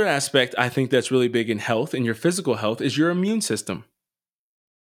the other aspect I think that's really big in health, in your physical health, is your immune system.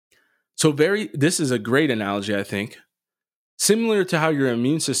 So this is a great analogy, I think. Similar to how your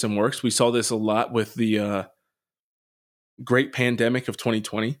immune system works, we saw this a lot with the great pandemic of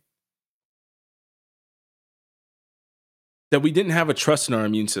 2020. That we didn't have a trust in our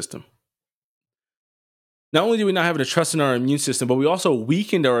immune system. Not only do we not have a trust in our immune system, but we also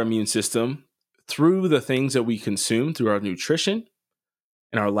weakened our immune system through the things that we consume, through our nutrition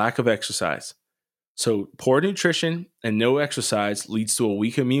and our lack of exercise. So poor nutrition and no exercise leads to a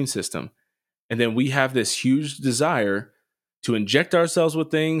weak immune system. And then we have this huge desire to inject ourselves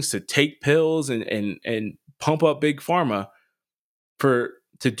with things, to take pills and pump up big pharma to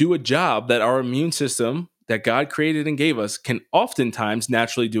do a job that our immune system that God created and gave us can oftentimes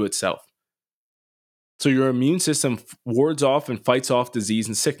naturally do itself. So your immune system wards off and fights off disease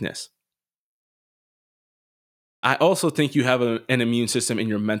and sickness. I also think you have an immune system in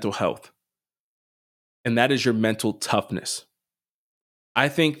your mental health, and that is your mental toughness. I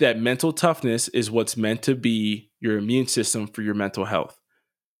think that mental toughness is what's meant to be your immune system for your mental health.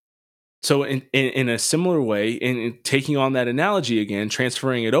 So in a similar way, in taking on that analogy again,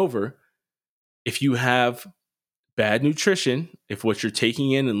 transferring it over, if you have bad nutrition, if what you're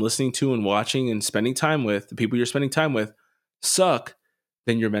taking in and listening to and watching and spending time with, the people you're spending time with, suck,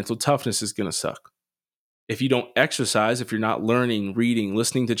 then your mental toughness is going to suck. If you don't exercise, if you're not learning, reading,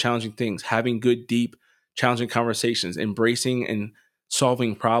 listening to challenging things, having good, deep, challenging conversations, embracing and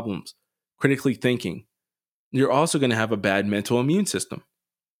solving problems, critically thinking, you're also going to have a bad mental immune system.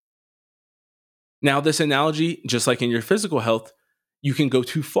 Now, this analogy, just like in your physical health, you can go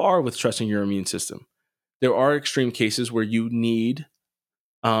too far with trusting your immune system. There are extreme cases where you need,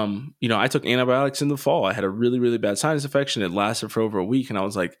 I took antibiotics in the fall. I had a really, really bad sinus infection. It lasted for over a week. And I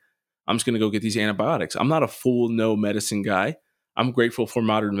was like, I'm just going to go get these antibiotics. I'm not a full no medicine guy. I'm grateful for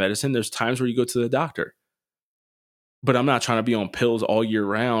modern medicine. There's times where you go to the doctor, but I'm not trying to be on pills all year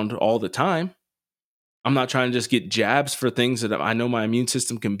round, all the time. I'm not trying to just get jabs for things that I know my immune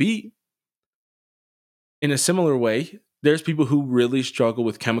system can beat. In a similar way, there's people who really struggle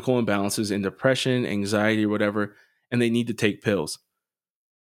with chemical imbalances in depression, anxiety, or whatever, and they need to take pills.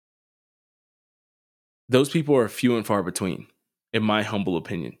 those people are few and far between, in my humble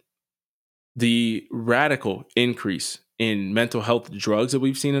opinion. The radical increase in mental health drugs that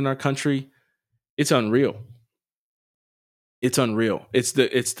we've seen in our country, it's unreal. It's unreal. It's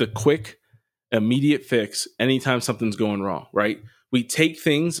the quick, immediate fix anytime something's going wrong, right? We take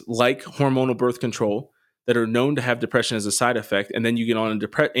things like hormonal birth control that are known to have depression as a side effect, and then you get on an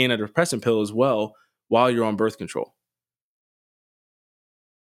antidepressant pill as well while you're on birth control.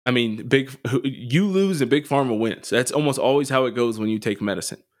 I mean, you lose and big pharma wins. That's almost always how it goes when you take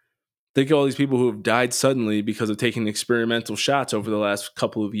medicine. Think of all these people who have died suddenly because of taking experimental shots over the last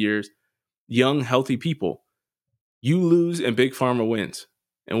couple of years. Young, healthy people. You lose and big pharma wins.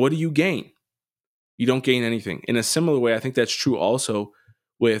 And what do you gain? You don't gain anything. In a similar way, I think that's true also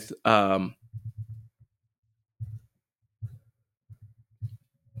with when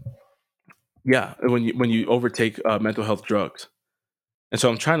you overtake mental health drugs. And so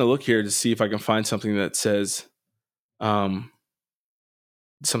I'm trying to look here to see if I can find something that says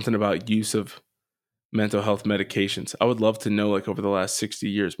something about use of mental health medications. I would love to know, like, over the last 60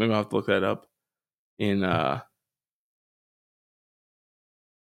 years. Maybe I'll have to look that up in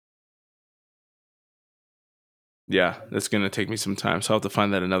yeah, that's going to take me some time. So I'll have to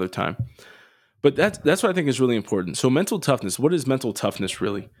find that another time. But that's what I think is really important. So mental toughness, what is mental toughness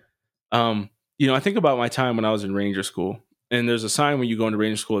really? I think about my time when I was in Ranger School, and there's a sign when you go into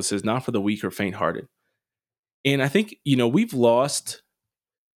Ranger School that says not for the weak or faint-hearted. And I think, we've lost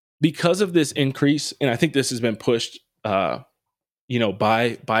because of this increase, and I think this has been pushed by big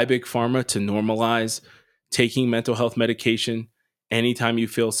pharma to normalize taking mental health medication anytime you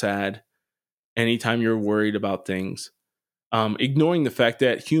feel sad, anytime you're worried about things, ignoring the fact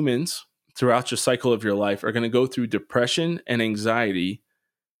that humans throughout your cycle of your life are going to go through depression and anxiety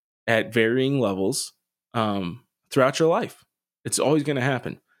at varying levels throughout your life. It's always going to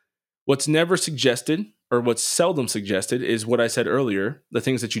happen. What's never suggested, or what's seldom suggested, is what I said earlier, the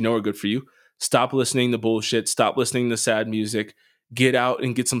things that you know are good for you. Stop listening to bullshit. Stop listening to sad music. Get out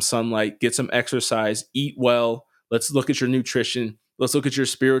and get some sunlight. Get some exercise. Eat well. Let's look at your nutrition. Let's look at your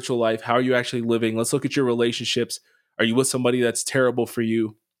spiritual life. How are you actually living? Let's look at your relationships. Are you with somebody that's terrible for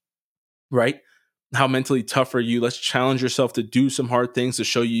you? Right? How mentally tough are you? Let's challenge yourself to do some hard things to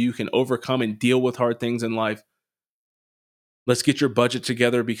show you can overcome and deal with hard things in life. Let's get your budget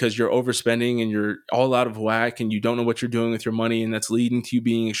together because you're overspending and you're all out of whack and you don't know what you're doing with your money, and that's leading to you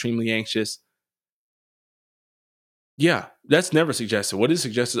being extremely anxious. Yeah, that's never suggested. What is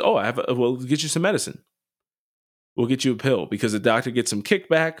suggested? We'll get you some medicine. We'll get you a pill because the doctor gets some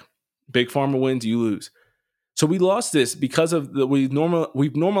kickback. Big pharma wins, you lose. So we lost this because of we've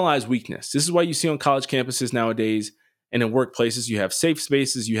normalized weakness. This is why you see on college campuses nowadays and in workplaces, you have safe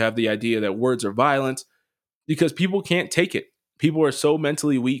spaces. You have the idea that words are violent because people can't take it. People are so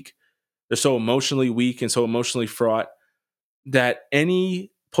mentally weak. They're so emotionally weak and so emotionally fraught that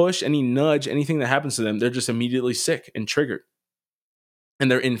any push, any nudge, anything that happens to them, they're just immediately sick and triggered. And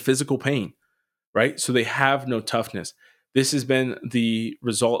they're in physical pain, right? So they have no toughness. This has been the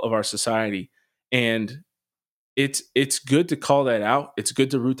result of our society. And it's good to call that out. It's good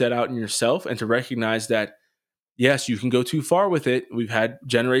to root that out in yourself and to recognize that, yes, you can go too far with it. We've had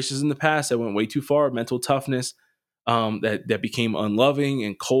generations in the past that went way too far, mental toughness, that became unloving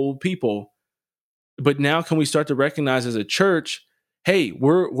and cold people. But now can we start to recognize as a church, hey,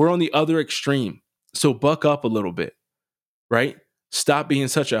 we're on the other extreme. So buck up a little bit, right? Stop being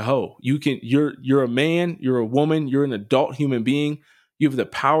such a hoe. You're a man, you're a woman, you're an adult human being. You have the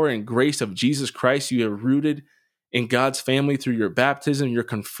power and grace of Jesus Christ. You are rooted in God's family through your baptism. You're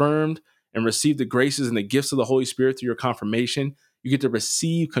confirmed and receive the graces and the gifts of the Holy Spirit through your confirmation. You get to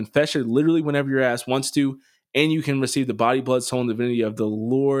receive confession literally whenever your ass wants to, and you can receive the body, blood, soul, and divinity of the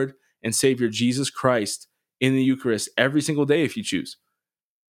Lord and Savior Jesus Christ in the Eucharist every single day if you choose.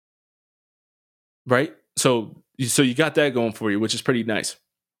 Right? So you got that going for you, which is pretty nice.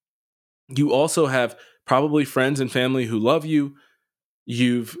 You also have probably friends and family who love you.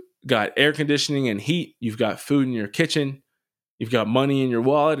 You've got air conditioning and heat. You've got food in your kitchen. You've got money in your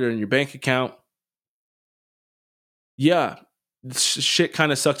wallet or in your bank account. Yeah, shit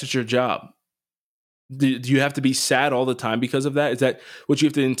kind of sucks at your job. Do you have to be sad all the time because of that? Is that what you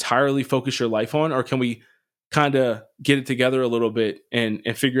have to entirely focus your life on? Or can we kind of get it together a little bit and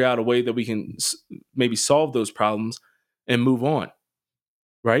figure out a way that we can maybe solve those problems and move on?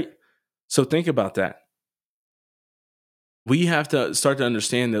 Right? So think about that. We have to start to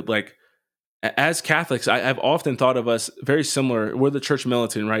understand that, like, as Catholics, I've often thought of us very similar. We're the church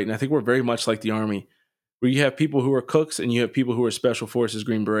militant, right? And I think we're very much like the army, where you have people who are cooks and you have people who are special forces,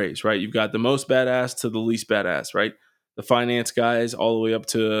 Green Berets, right? You've got the most badass to the least badass, right? The finance guys all the way up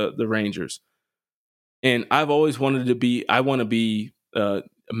to the Rangers. And I've always wanted to be, I want to be,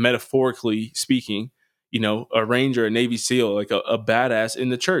 metaphorically speaking, a Ranger, a Navy SEAL, like a badass in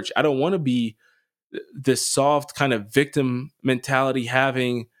the church. I don't want to be this soft kind of victim mentality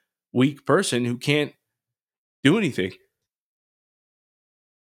having weak person who can't do anything.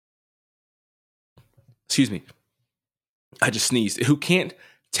 Excuse me. I just sneezed. Who can't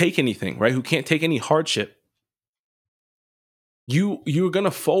take anything, right? Who can't take any hardship. You're going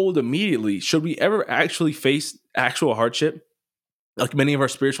to fold immediately. Should we ever actually face actual hardship, like many of our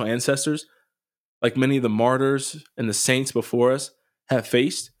spiritual ancestors, like many of the martyrs and the saints before us have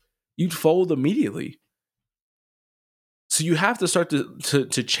faced, you'd fold immediately. So you have to start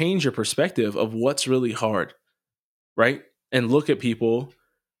to change your perspective of what's really hard, right? And look at people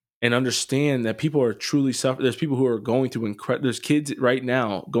and understand that people are truly suffering. There's people who are going through there's kids right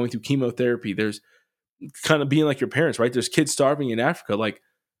now going through chemotherapy. There's kind of being like your parents, right? There's kids starving in Africa. Like,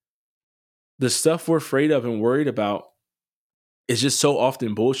 the stuff we're afraid of and worried about is just so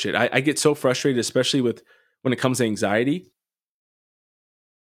often bullshit. I get so frustrated, especially when it comes to anxiety,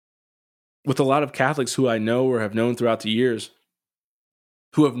 with a lot of Catholics who I know or have known throughout the years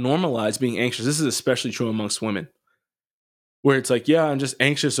who have normalized being anxious. This is especially true amongst women, where it's like, yeah, I'm just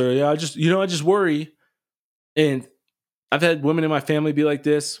anxious, or yeah, I just worry. And I've had women in my family be like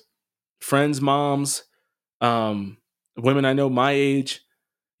this, friends, moms, women I know my age.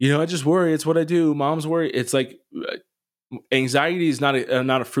 I just worry. It's what I do. Moms worry. It's like anxiety is not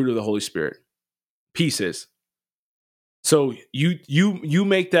a fruit of the Holy Spirit. Peace is. So you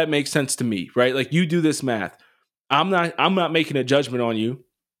make that make sense to me, right? Like, you do this math. I'm not making a judgment on you.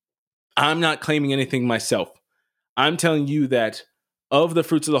 I'm not claiming anything myself. I'm telling you that of the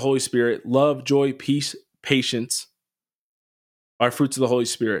fruits of the Holy Spirit, love, joy, peace, patience are fruits of the Holy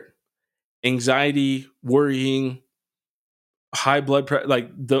Spirit. Anxiety, worrying, high blood pressure, like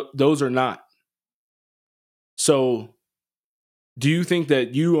those are not. So do you think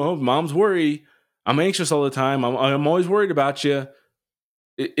that moms worry, I'm anxious all the time, I'm always worried about you?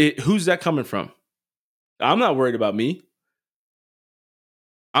 Who's that coming from? I'm not worried about me.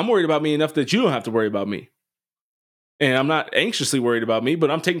 I'm worried about me enough that you don't have to worry about me. And I'm not anxiously worried about me, but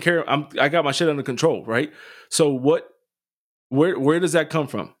I'm taking care of, I got my shit under control, right? So where does that come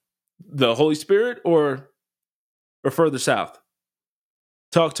from? The Holy Spirit or further south?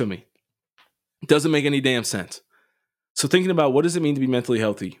 Talk to me. It doesn't make any damn sense. So thinking about, what does it mean to be mentally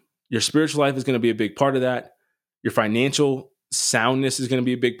healthy? Your spiritual life is going to be a big part of that. Your financial soundness is going to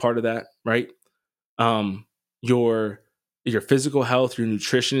be a big part of that, right? Your physical health, your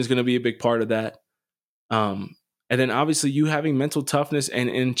nutrition is going to be a big part of that. And then obviously you having mental toughness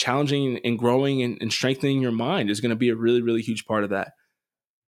and challenging and growing and strengthening your mind is going to be a really, really huge part of that.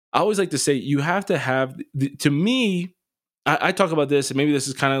 I always like to say you have to have, to me, I talk about this, and maybe this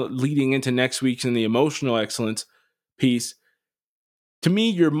is kind of leading into next week's in the emotional excellence piece. To me,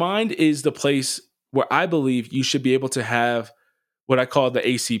 your mind is the place where I believe you should be able to have what I call the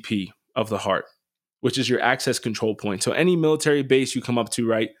ACP of the heart, which is your access control point. So any military base you come up to,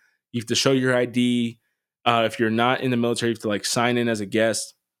 right, you have to show your ID. If you're not in the military, you have to like sign in as a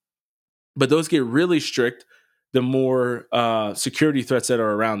guest. But those get really strict the more security threats that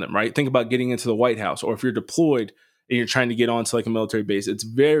are around them, right? Think about getting into the White House, or if you're deployed and you're trying to get onto like a military base, it's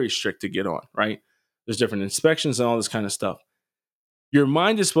very strict to get on, right? There's different inspections and all this kind of stuff. Your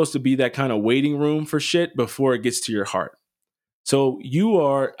mind is supposed to be that kind of waiting room for shit before it gets to your heart. So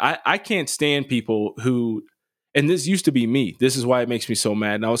I can't stand people who, and this used to be me. This is why it makes me so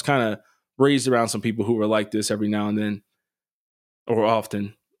mad. And I was kind of raised around some people who were like this every now and then, or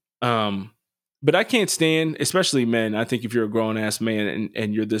often. But I can't stand, especially men. I think if you're a grown ass man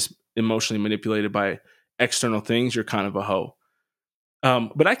and you're this emotionally manipulated by external things, you're kind of a hoe.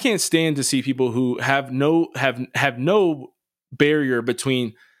 But I can't stand to see people who have no barrier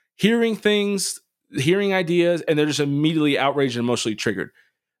between hearing things, hearing ideas, and they're just immediately outraged and emotionally triggered.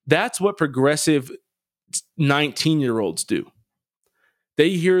 That's what progressive 19-year-olds do.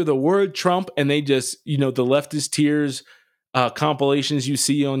 They hear the word Trump and they just, the leftist tears compilations you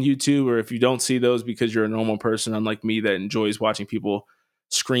see on YouTube, or if you don't see those because you're a normal person, unlike me, that enjoys watching people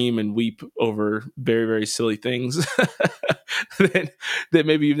scream and weep over very, very silly things that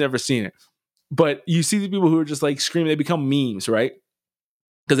maybe you've never seen it. But you see the people who are just like screaming, they become memes, right?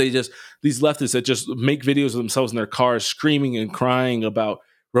 Because these leftists that just make videos of themselves in their cars screaming and crying about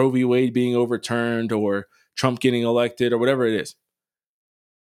Roe v. Wade being overturned or Trump getting elected or whatever it is.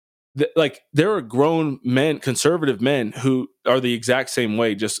 Like, there are grown men, conservative men, who are the exact same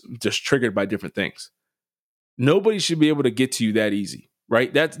way, just triggered by different things. Nobody should be able to get to you that easy,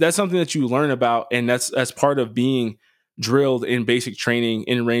 right? That's something that you learn about, and that's part of being drilled in basic training,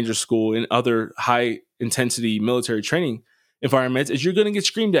 in Ranger school, in other high intensity military training environments is you're going to get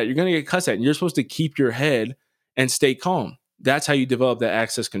screamed at, you're going to get cussed at, and you're supposed to keep your head and stay calm. That's how you develop that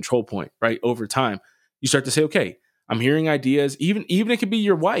access control point, right? Over time, you start to say, okay, I'm hearing ideas, even it could be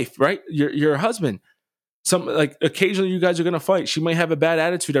your wife, right? Your husband. Some like occasionally you guys are going to fight. She might have a bad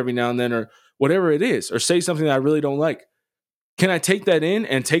attitude every now and then or whatever it is, or say something that I really don't like. Can I take that in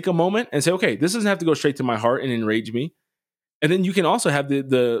and take a moment and say, okay, this doesn't have to go straight to my heart and enrage me. And then you can also have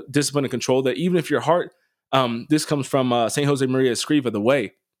the discipline and control that even if your heart, this comes from St. Jose Maria Escriva, The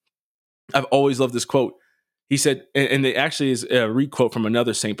Way. I've always loved this quote. He said, and it actually is a requote from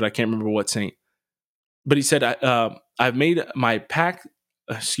another saint, but I can't remember what saint. But he said, I've made my pact,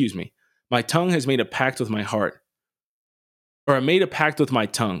 my tongue has made a pact with my heart. Or I made a pact with my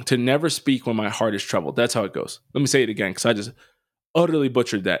tongue to never speak when my heart is troubled. That's how it goes. Let me say it again, because I just utterly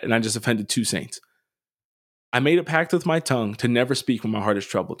butchered that, and I just offended two saints. I made a pact with my tongue to never speak when my heart is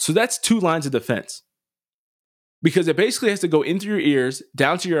troubled. So that's two lines of defense. Because it basically has to go into your ears,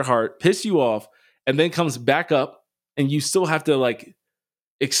 down to your heart, piss you off, and then comes back up, and you still have to like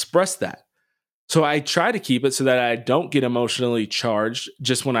express that. So I try to keep it so that I don't get emotionally charged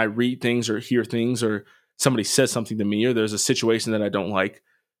just when I read things or hear things or somebody says something to me or there's a situation that I don't like,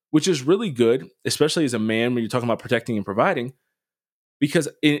 which is really good, especially as a man when you're talking about protecting and providing. Because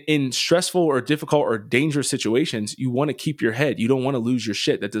in stressful or difficult or dangerous situations, you want to keep your head. You don't want to lose your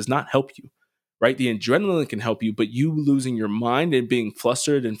shit. That does not help you, right? The adrenaline can help you, but you losing your mind and being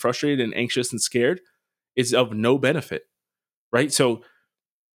flustered and frustrated and anxious and scared is of no benefit, right? So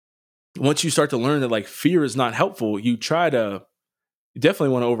once you start to learn that like fear is not helpful, you definitely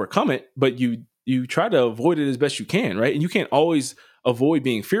want to overcome it, but you try to avoid it as best you can, right? And you can't always avoid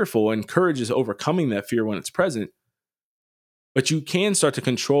being fearful, and courage is overcoming that fear when it's present. But you can start to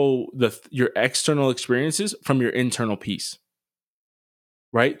control your external experiences from your internal peace,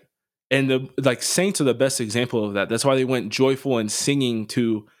 right? And the saints are the best example of that. That's why they went joyful and singing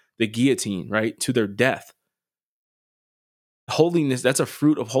to the guillotine, right? To their death. Holiness, that's a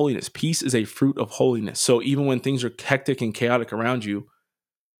fruit of holiness. Peace is a fruit of holiness. So even when things are hectic and chaotic around you,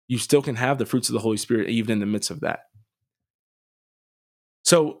 you still can have the fruits of the Holy Spirit even in the midst of that.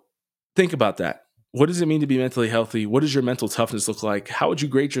 So think about that. What does it mean to be mentally healthy? What does your mental toughness look like? How would you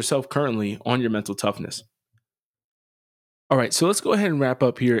grade yourself currently on your mental toughness? All right, so let's go ahead and wrap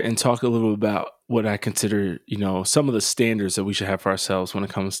up here and talk a little about what I consider, some of the standards that we should have for ourselves when it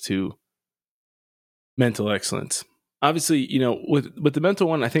comes to mental excellence. Obviously, with the mental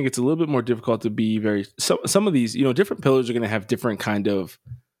one, I think it's a little bit more difficult to be some of these, different pillars are going to have different kind of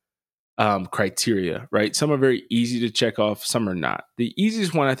criteria, right? Some are very easy to check off, some are not. The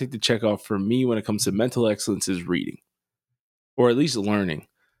easiest one I think to check off for me when it comes to mental excellence is reading, or at least learning.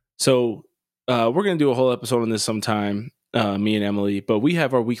 So we're going to do a whole episode on this sometime, me and Emily, but we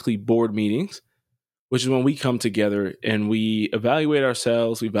have our weekly board meetings, which is when we come together and we evaluate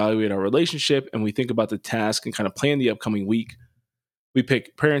ourselves, we evaluate our relationship, and we think about the task and kind of plan the upcoming week. We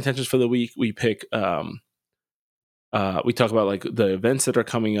pick prayer intentions for the week. We pick, we talk about like the events that are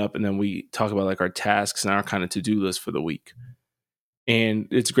coming up, and then we talk about like our tasks and our kind of to-do list for the week. And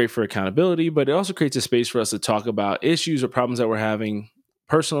it's great for accountability, but it also creates a space for us to talk about issues or problems that we're having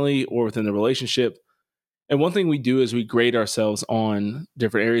personally or within the relationship. And one thing we do is we grade ourselves on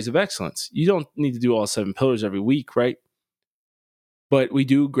different areas of excellence. You don't need to do all 7 pillars every week, right? But we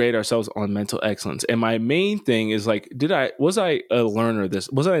do grade ourselves on mental excellence. And my main thing is like, was I a learner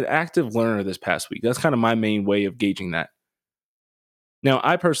was I an active learner this past week? That's kind of my main way of gauging that. Now,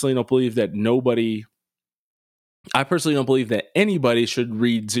 I personally don't believe that anybody should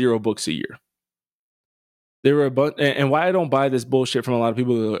read 0 books a year. There were a bunch, and why I don't buy this bullshit from a lot of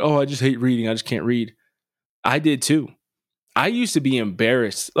people who are like, oh, I just hate reading, I just can't read. I did too. I used to be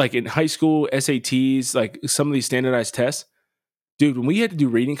embarrassed, like in high school, SATs, like some of these standardized tests. Dude, when we had to do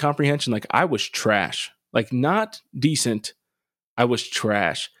reading comprehension, like I was trash, like not decent. I was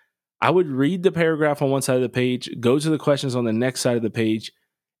trash. I would read the paragraph on one side of the page, go to the questions on the next side of the page,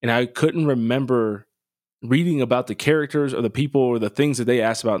 and I couldn't remember reading about the characters or the people or the things that they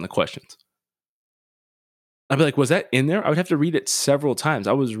asked about in the questions. I'd be like, was that in there? I would have to read it several times.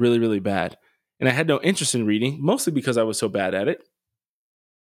 I was really, really bad. And I had no interest in reading, mostly because I was so bad at it.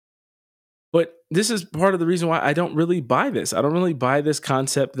 But this is part of the reason why I don't really buy this. I don't really buy this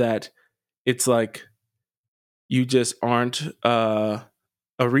concept that it's like you just aren't a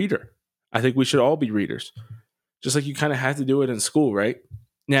reader. I think we should all be readers. Just like you kind of have to do it in school, right?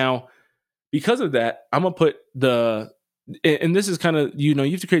 Now, because of that, I'm going to put and this is kind of, you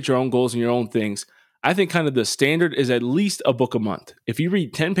have to create your own goals and your own things. I think kind of the standard is at least a book a month. If you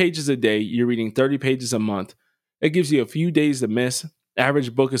read 10 pages a day, you're reading 30 pages a month. It gives you a few days to miss.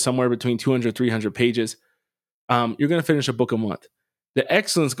 average book is somewhere between 200, 300 pages. You're going to finish a book a month. The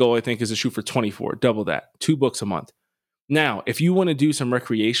excellence goal, I think, is to shoot for 24, double that, 2 books a month. Now, if you want to do some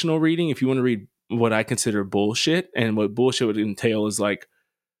recreational reading, if you want to read what I consider bullshit, and what bullshit would entail is like,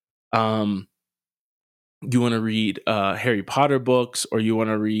 you want to read Harry Potter books, or you want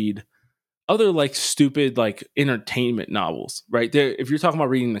to read other like stupid like entertainment novels, right? If you're talking about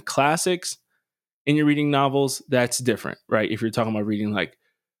reading the classics and you're reading novels, that's different, right? If you're talking about reading like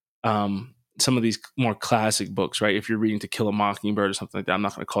some of these more classic books, right? If you're reading To Kill a Mockingbird or something like that, I'm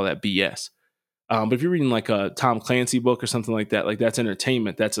not going to call that BS. But if you're reading like a Tom Clancy book or something like that's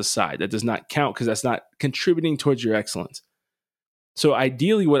entertainment. That's a side. That does not count because that's not contributing towards your excellence. So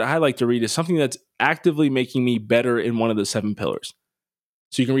ideally, what I like to read is something that's actively making me better in one of the 7 pillars.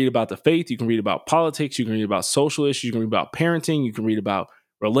 So you can read about the faith, you can read about politics, you can read about social issues, you can read about parenting, you can read about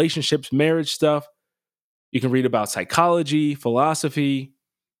relationships, marriage stuff. You can read about psychology, philosophy,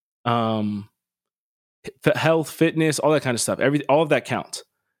 health, fitness, all that kind of stuff. All of that counts.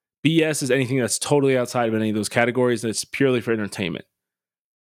 BS is anything that's totally outside of any of those categories. That's purely for entertainment.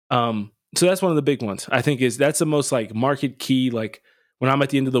 So that's one of the big ones. I think that's the most like market key. Like when I'm at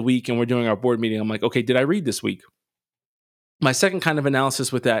the end of the week and we're doing our board meeting, I'm like, okay, did I read this week? My second kind of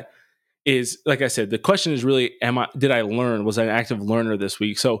analysis with that is, like I said, the question is really, did I learn? Was I an active learner this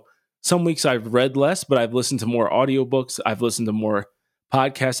week? So some weeks I've read less, but I've listened to more audiobooks. I've listened to more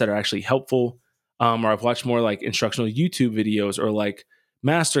podcasts that are actually helpful. Or I've watched more like instructional YouTube videos or like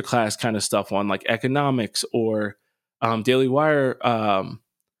masterclass kind of stuff on like economics or Daily Wire,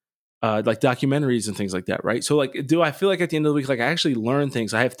 like documentaries and things like that, right? So like, do I feel like at the end of the week, like I actually learn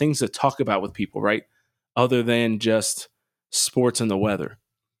things? I have things to talk about with people, right? Other than just sports and the weather.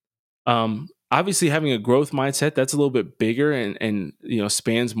 Obviously having a growth mindset, that's a little bit bigger and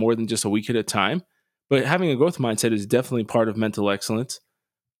spans more than just a week at a time. But having a growth mindset is definitely part of mental excellence.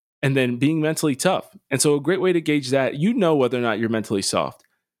 And then being mentally tough. And so a great way to gauge that, whether or not you're mentally soft.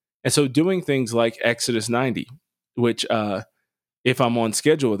 And so doing things like Exodus 90, which if I'm on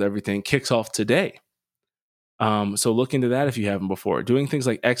schedule with everything, kicks off today. So look into that if you haven't before. Doing things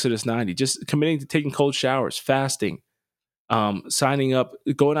like Exodus 90, just committing to taking cold showers, fasting, signing up,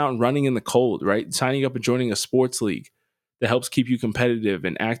 going out and running in the cold, right? Signing up and joining a sports league that helps keep you competitive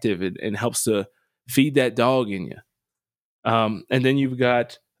and active and helps to feed that dog in you. And then you've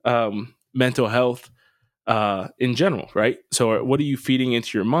got mental health in general, right? So what are you feeding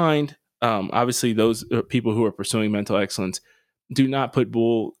into your mind? Obviously, those people who are pursuing mental excellence do not put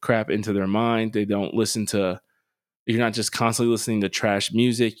bull crap into their mind. They don't listen to, you're not just constantly listening to trash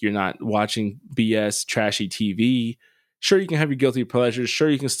music. You're not watching BS, trashy TV. Sure, you can have your guilty pleasures. Sure,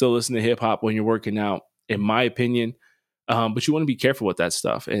 you can still listen to hip hop when you're working out, in my opinion. But you want to be careful with that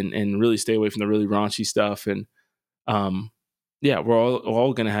stuff and really stay away from the really raunchy stuff. And yeah, we're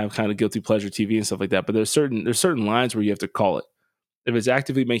all going to have kind of guilty pleasure TV and stuff like that. But there's certain lines where you have to call it. If it's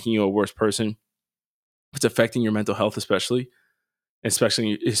actively making you a worse person, if it's affecting your mental health, especially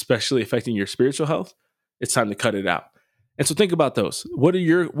affecting your spiritual health, it's time to cut it out. And so think about those. What are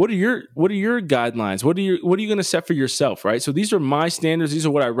your guidelines? What are you going to set for yourself, right? So these are my standards. These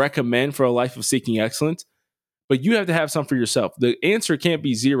are what I recommend for a life of seeking excellence. But you have to have some for yourself. The answer can't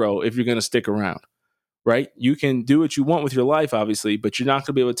be 0 if you're going to stick around, right? You can do what you want with your life, obviously, but you're not going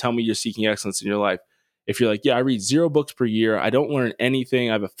to be able to tell me you're seeking excellence in your life. If you're like, yeah, I read 0 books per year, I don't learn anything,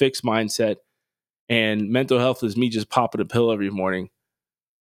 I have a fixed mindset, and mental health is me just popping a pill every morning.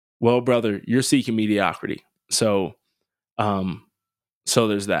 Well, brother, you're seeking mediocrity. So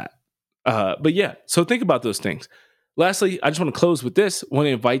there's that. But yeah, so think about those things. Lastly, I just want to close with this. I want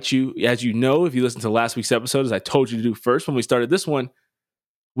to invite you, as you know, if you listened to last week's episode, as I told you to do first when we started this one,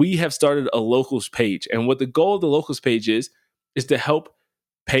 we have started a locals page. And what the goal of the locals page is to help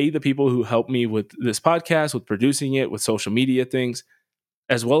pay the people who help me with this podcast, with producing it, with social media things,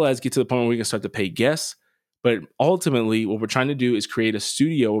 as well as get to the point where we can start to pay guests. But ultimately, what we're trying to do is create a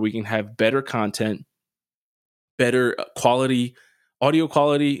studio where we can have better content, better quality, audio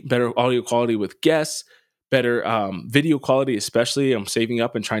quality, better audio quality with guests, better video quality, especially. I'm saving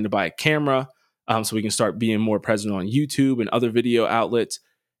up and trying to buy a camera so we can start being more present on YouTube and other video outlets.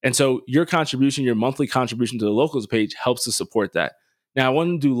 And so your contribution, your monthly contribution to the locals page helps to support that. Now, I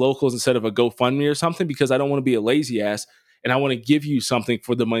want to do locals instead of a GoFundMe or something because I don't want to be a lazy ass and I want to give you something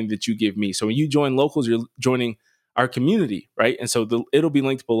for the money that you give me. So when you join locals, you're joining our community, right? And so it'll be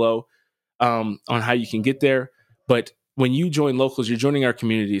linked below on how you can get there. But when you join locals, you're joining our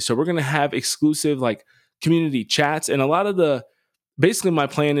community. So we're going to have exclusive like community chats. And basically my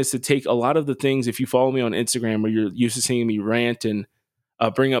plan is to take a lot of the things, if you follow me on Instagram where you're used to seeing me rant and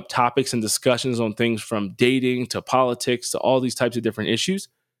bring up topics and discussions on things from dating to politics to all these types of different issues.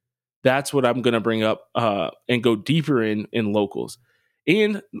 That's what I'm going to bring up and go deeper in locals.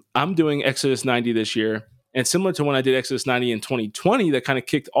 And I'm doing Exodus 90 this year. And similar to when I did Exodus 90 in 2020, that kind of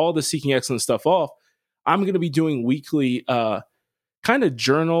kicked all the Seeking Excellence stuff off, I'm going to be doing weekly kind of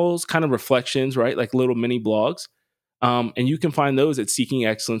journals, kind of reflections, right? Like little mini blogs. And you can find those at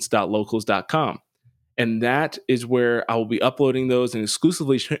seekingexcellence.locals.com. And that is where I will be uploading those and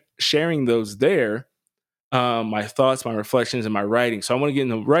exclusively sharing those there. My thoughts, my reflections, and my writing. So I want to get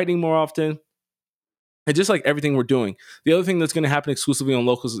into writing more often. And just like everything we're doing, the other thing that's going to happen exclusively on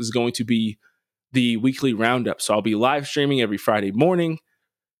Locals is going to be the weekly roundup. So I'll be live streaming every Friday morning,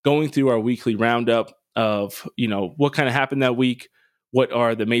 going through our weekly roundup of, what kind of happened that week, what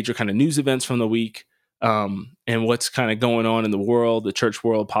are the major kind of news events from the week, and what's kind of going on in the world, the church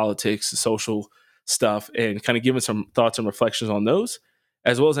world, politics, the social stuff, and kind of giving some thoughts and reflections on those,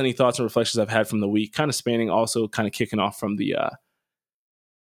 as well as any thoughts and reflections I've had from the week, kind of spanning also kind of kicking off from the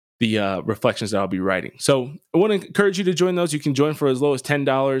reflections that I'll be writing. So I want to encourage you to join those. You can join for as low as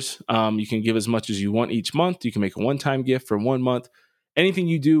 $10. You can give as much as you want each month. You can make a one-time gift for 1 month. Anything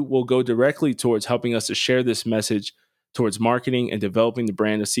you do will go directly towards helping us to share this message towards marketing and developing the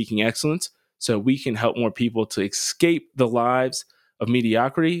brand of Seeking Excellence so we can help more people to escape the lives of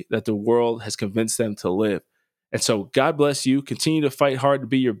mediocrity that the world has convinced them to live. And so God bless you. Continue to fight hard to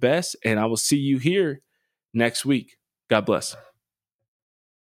be your best, and I will see you here next week. God bless.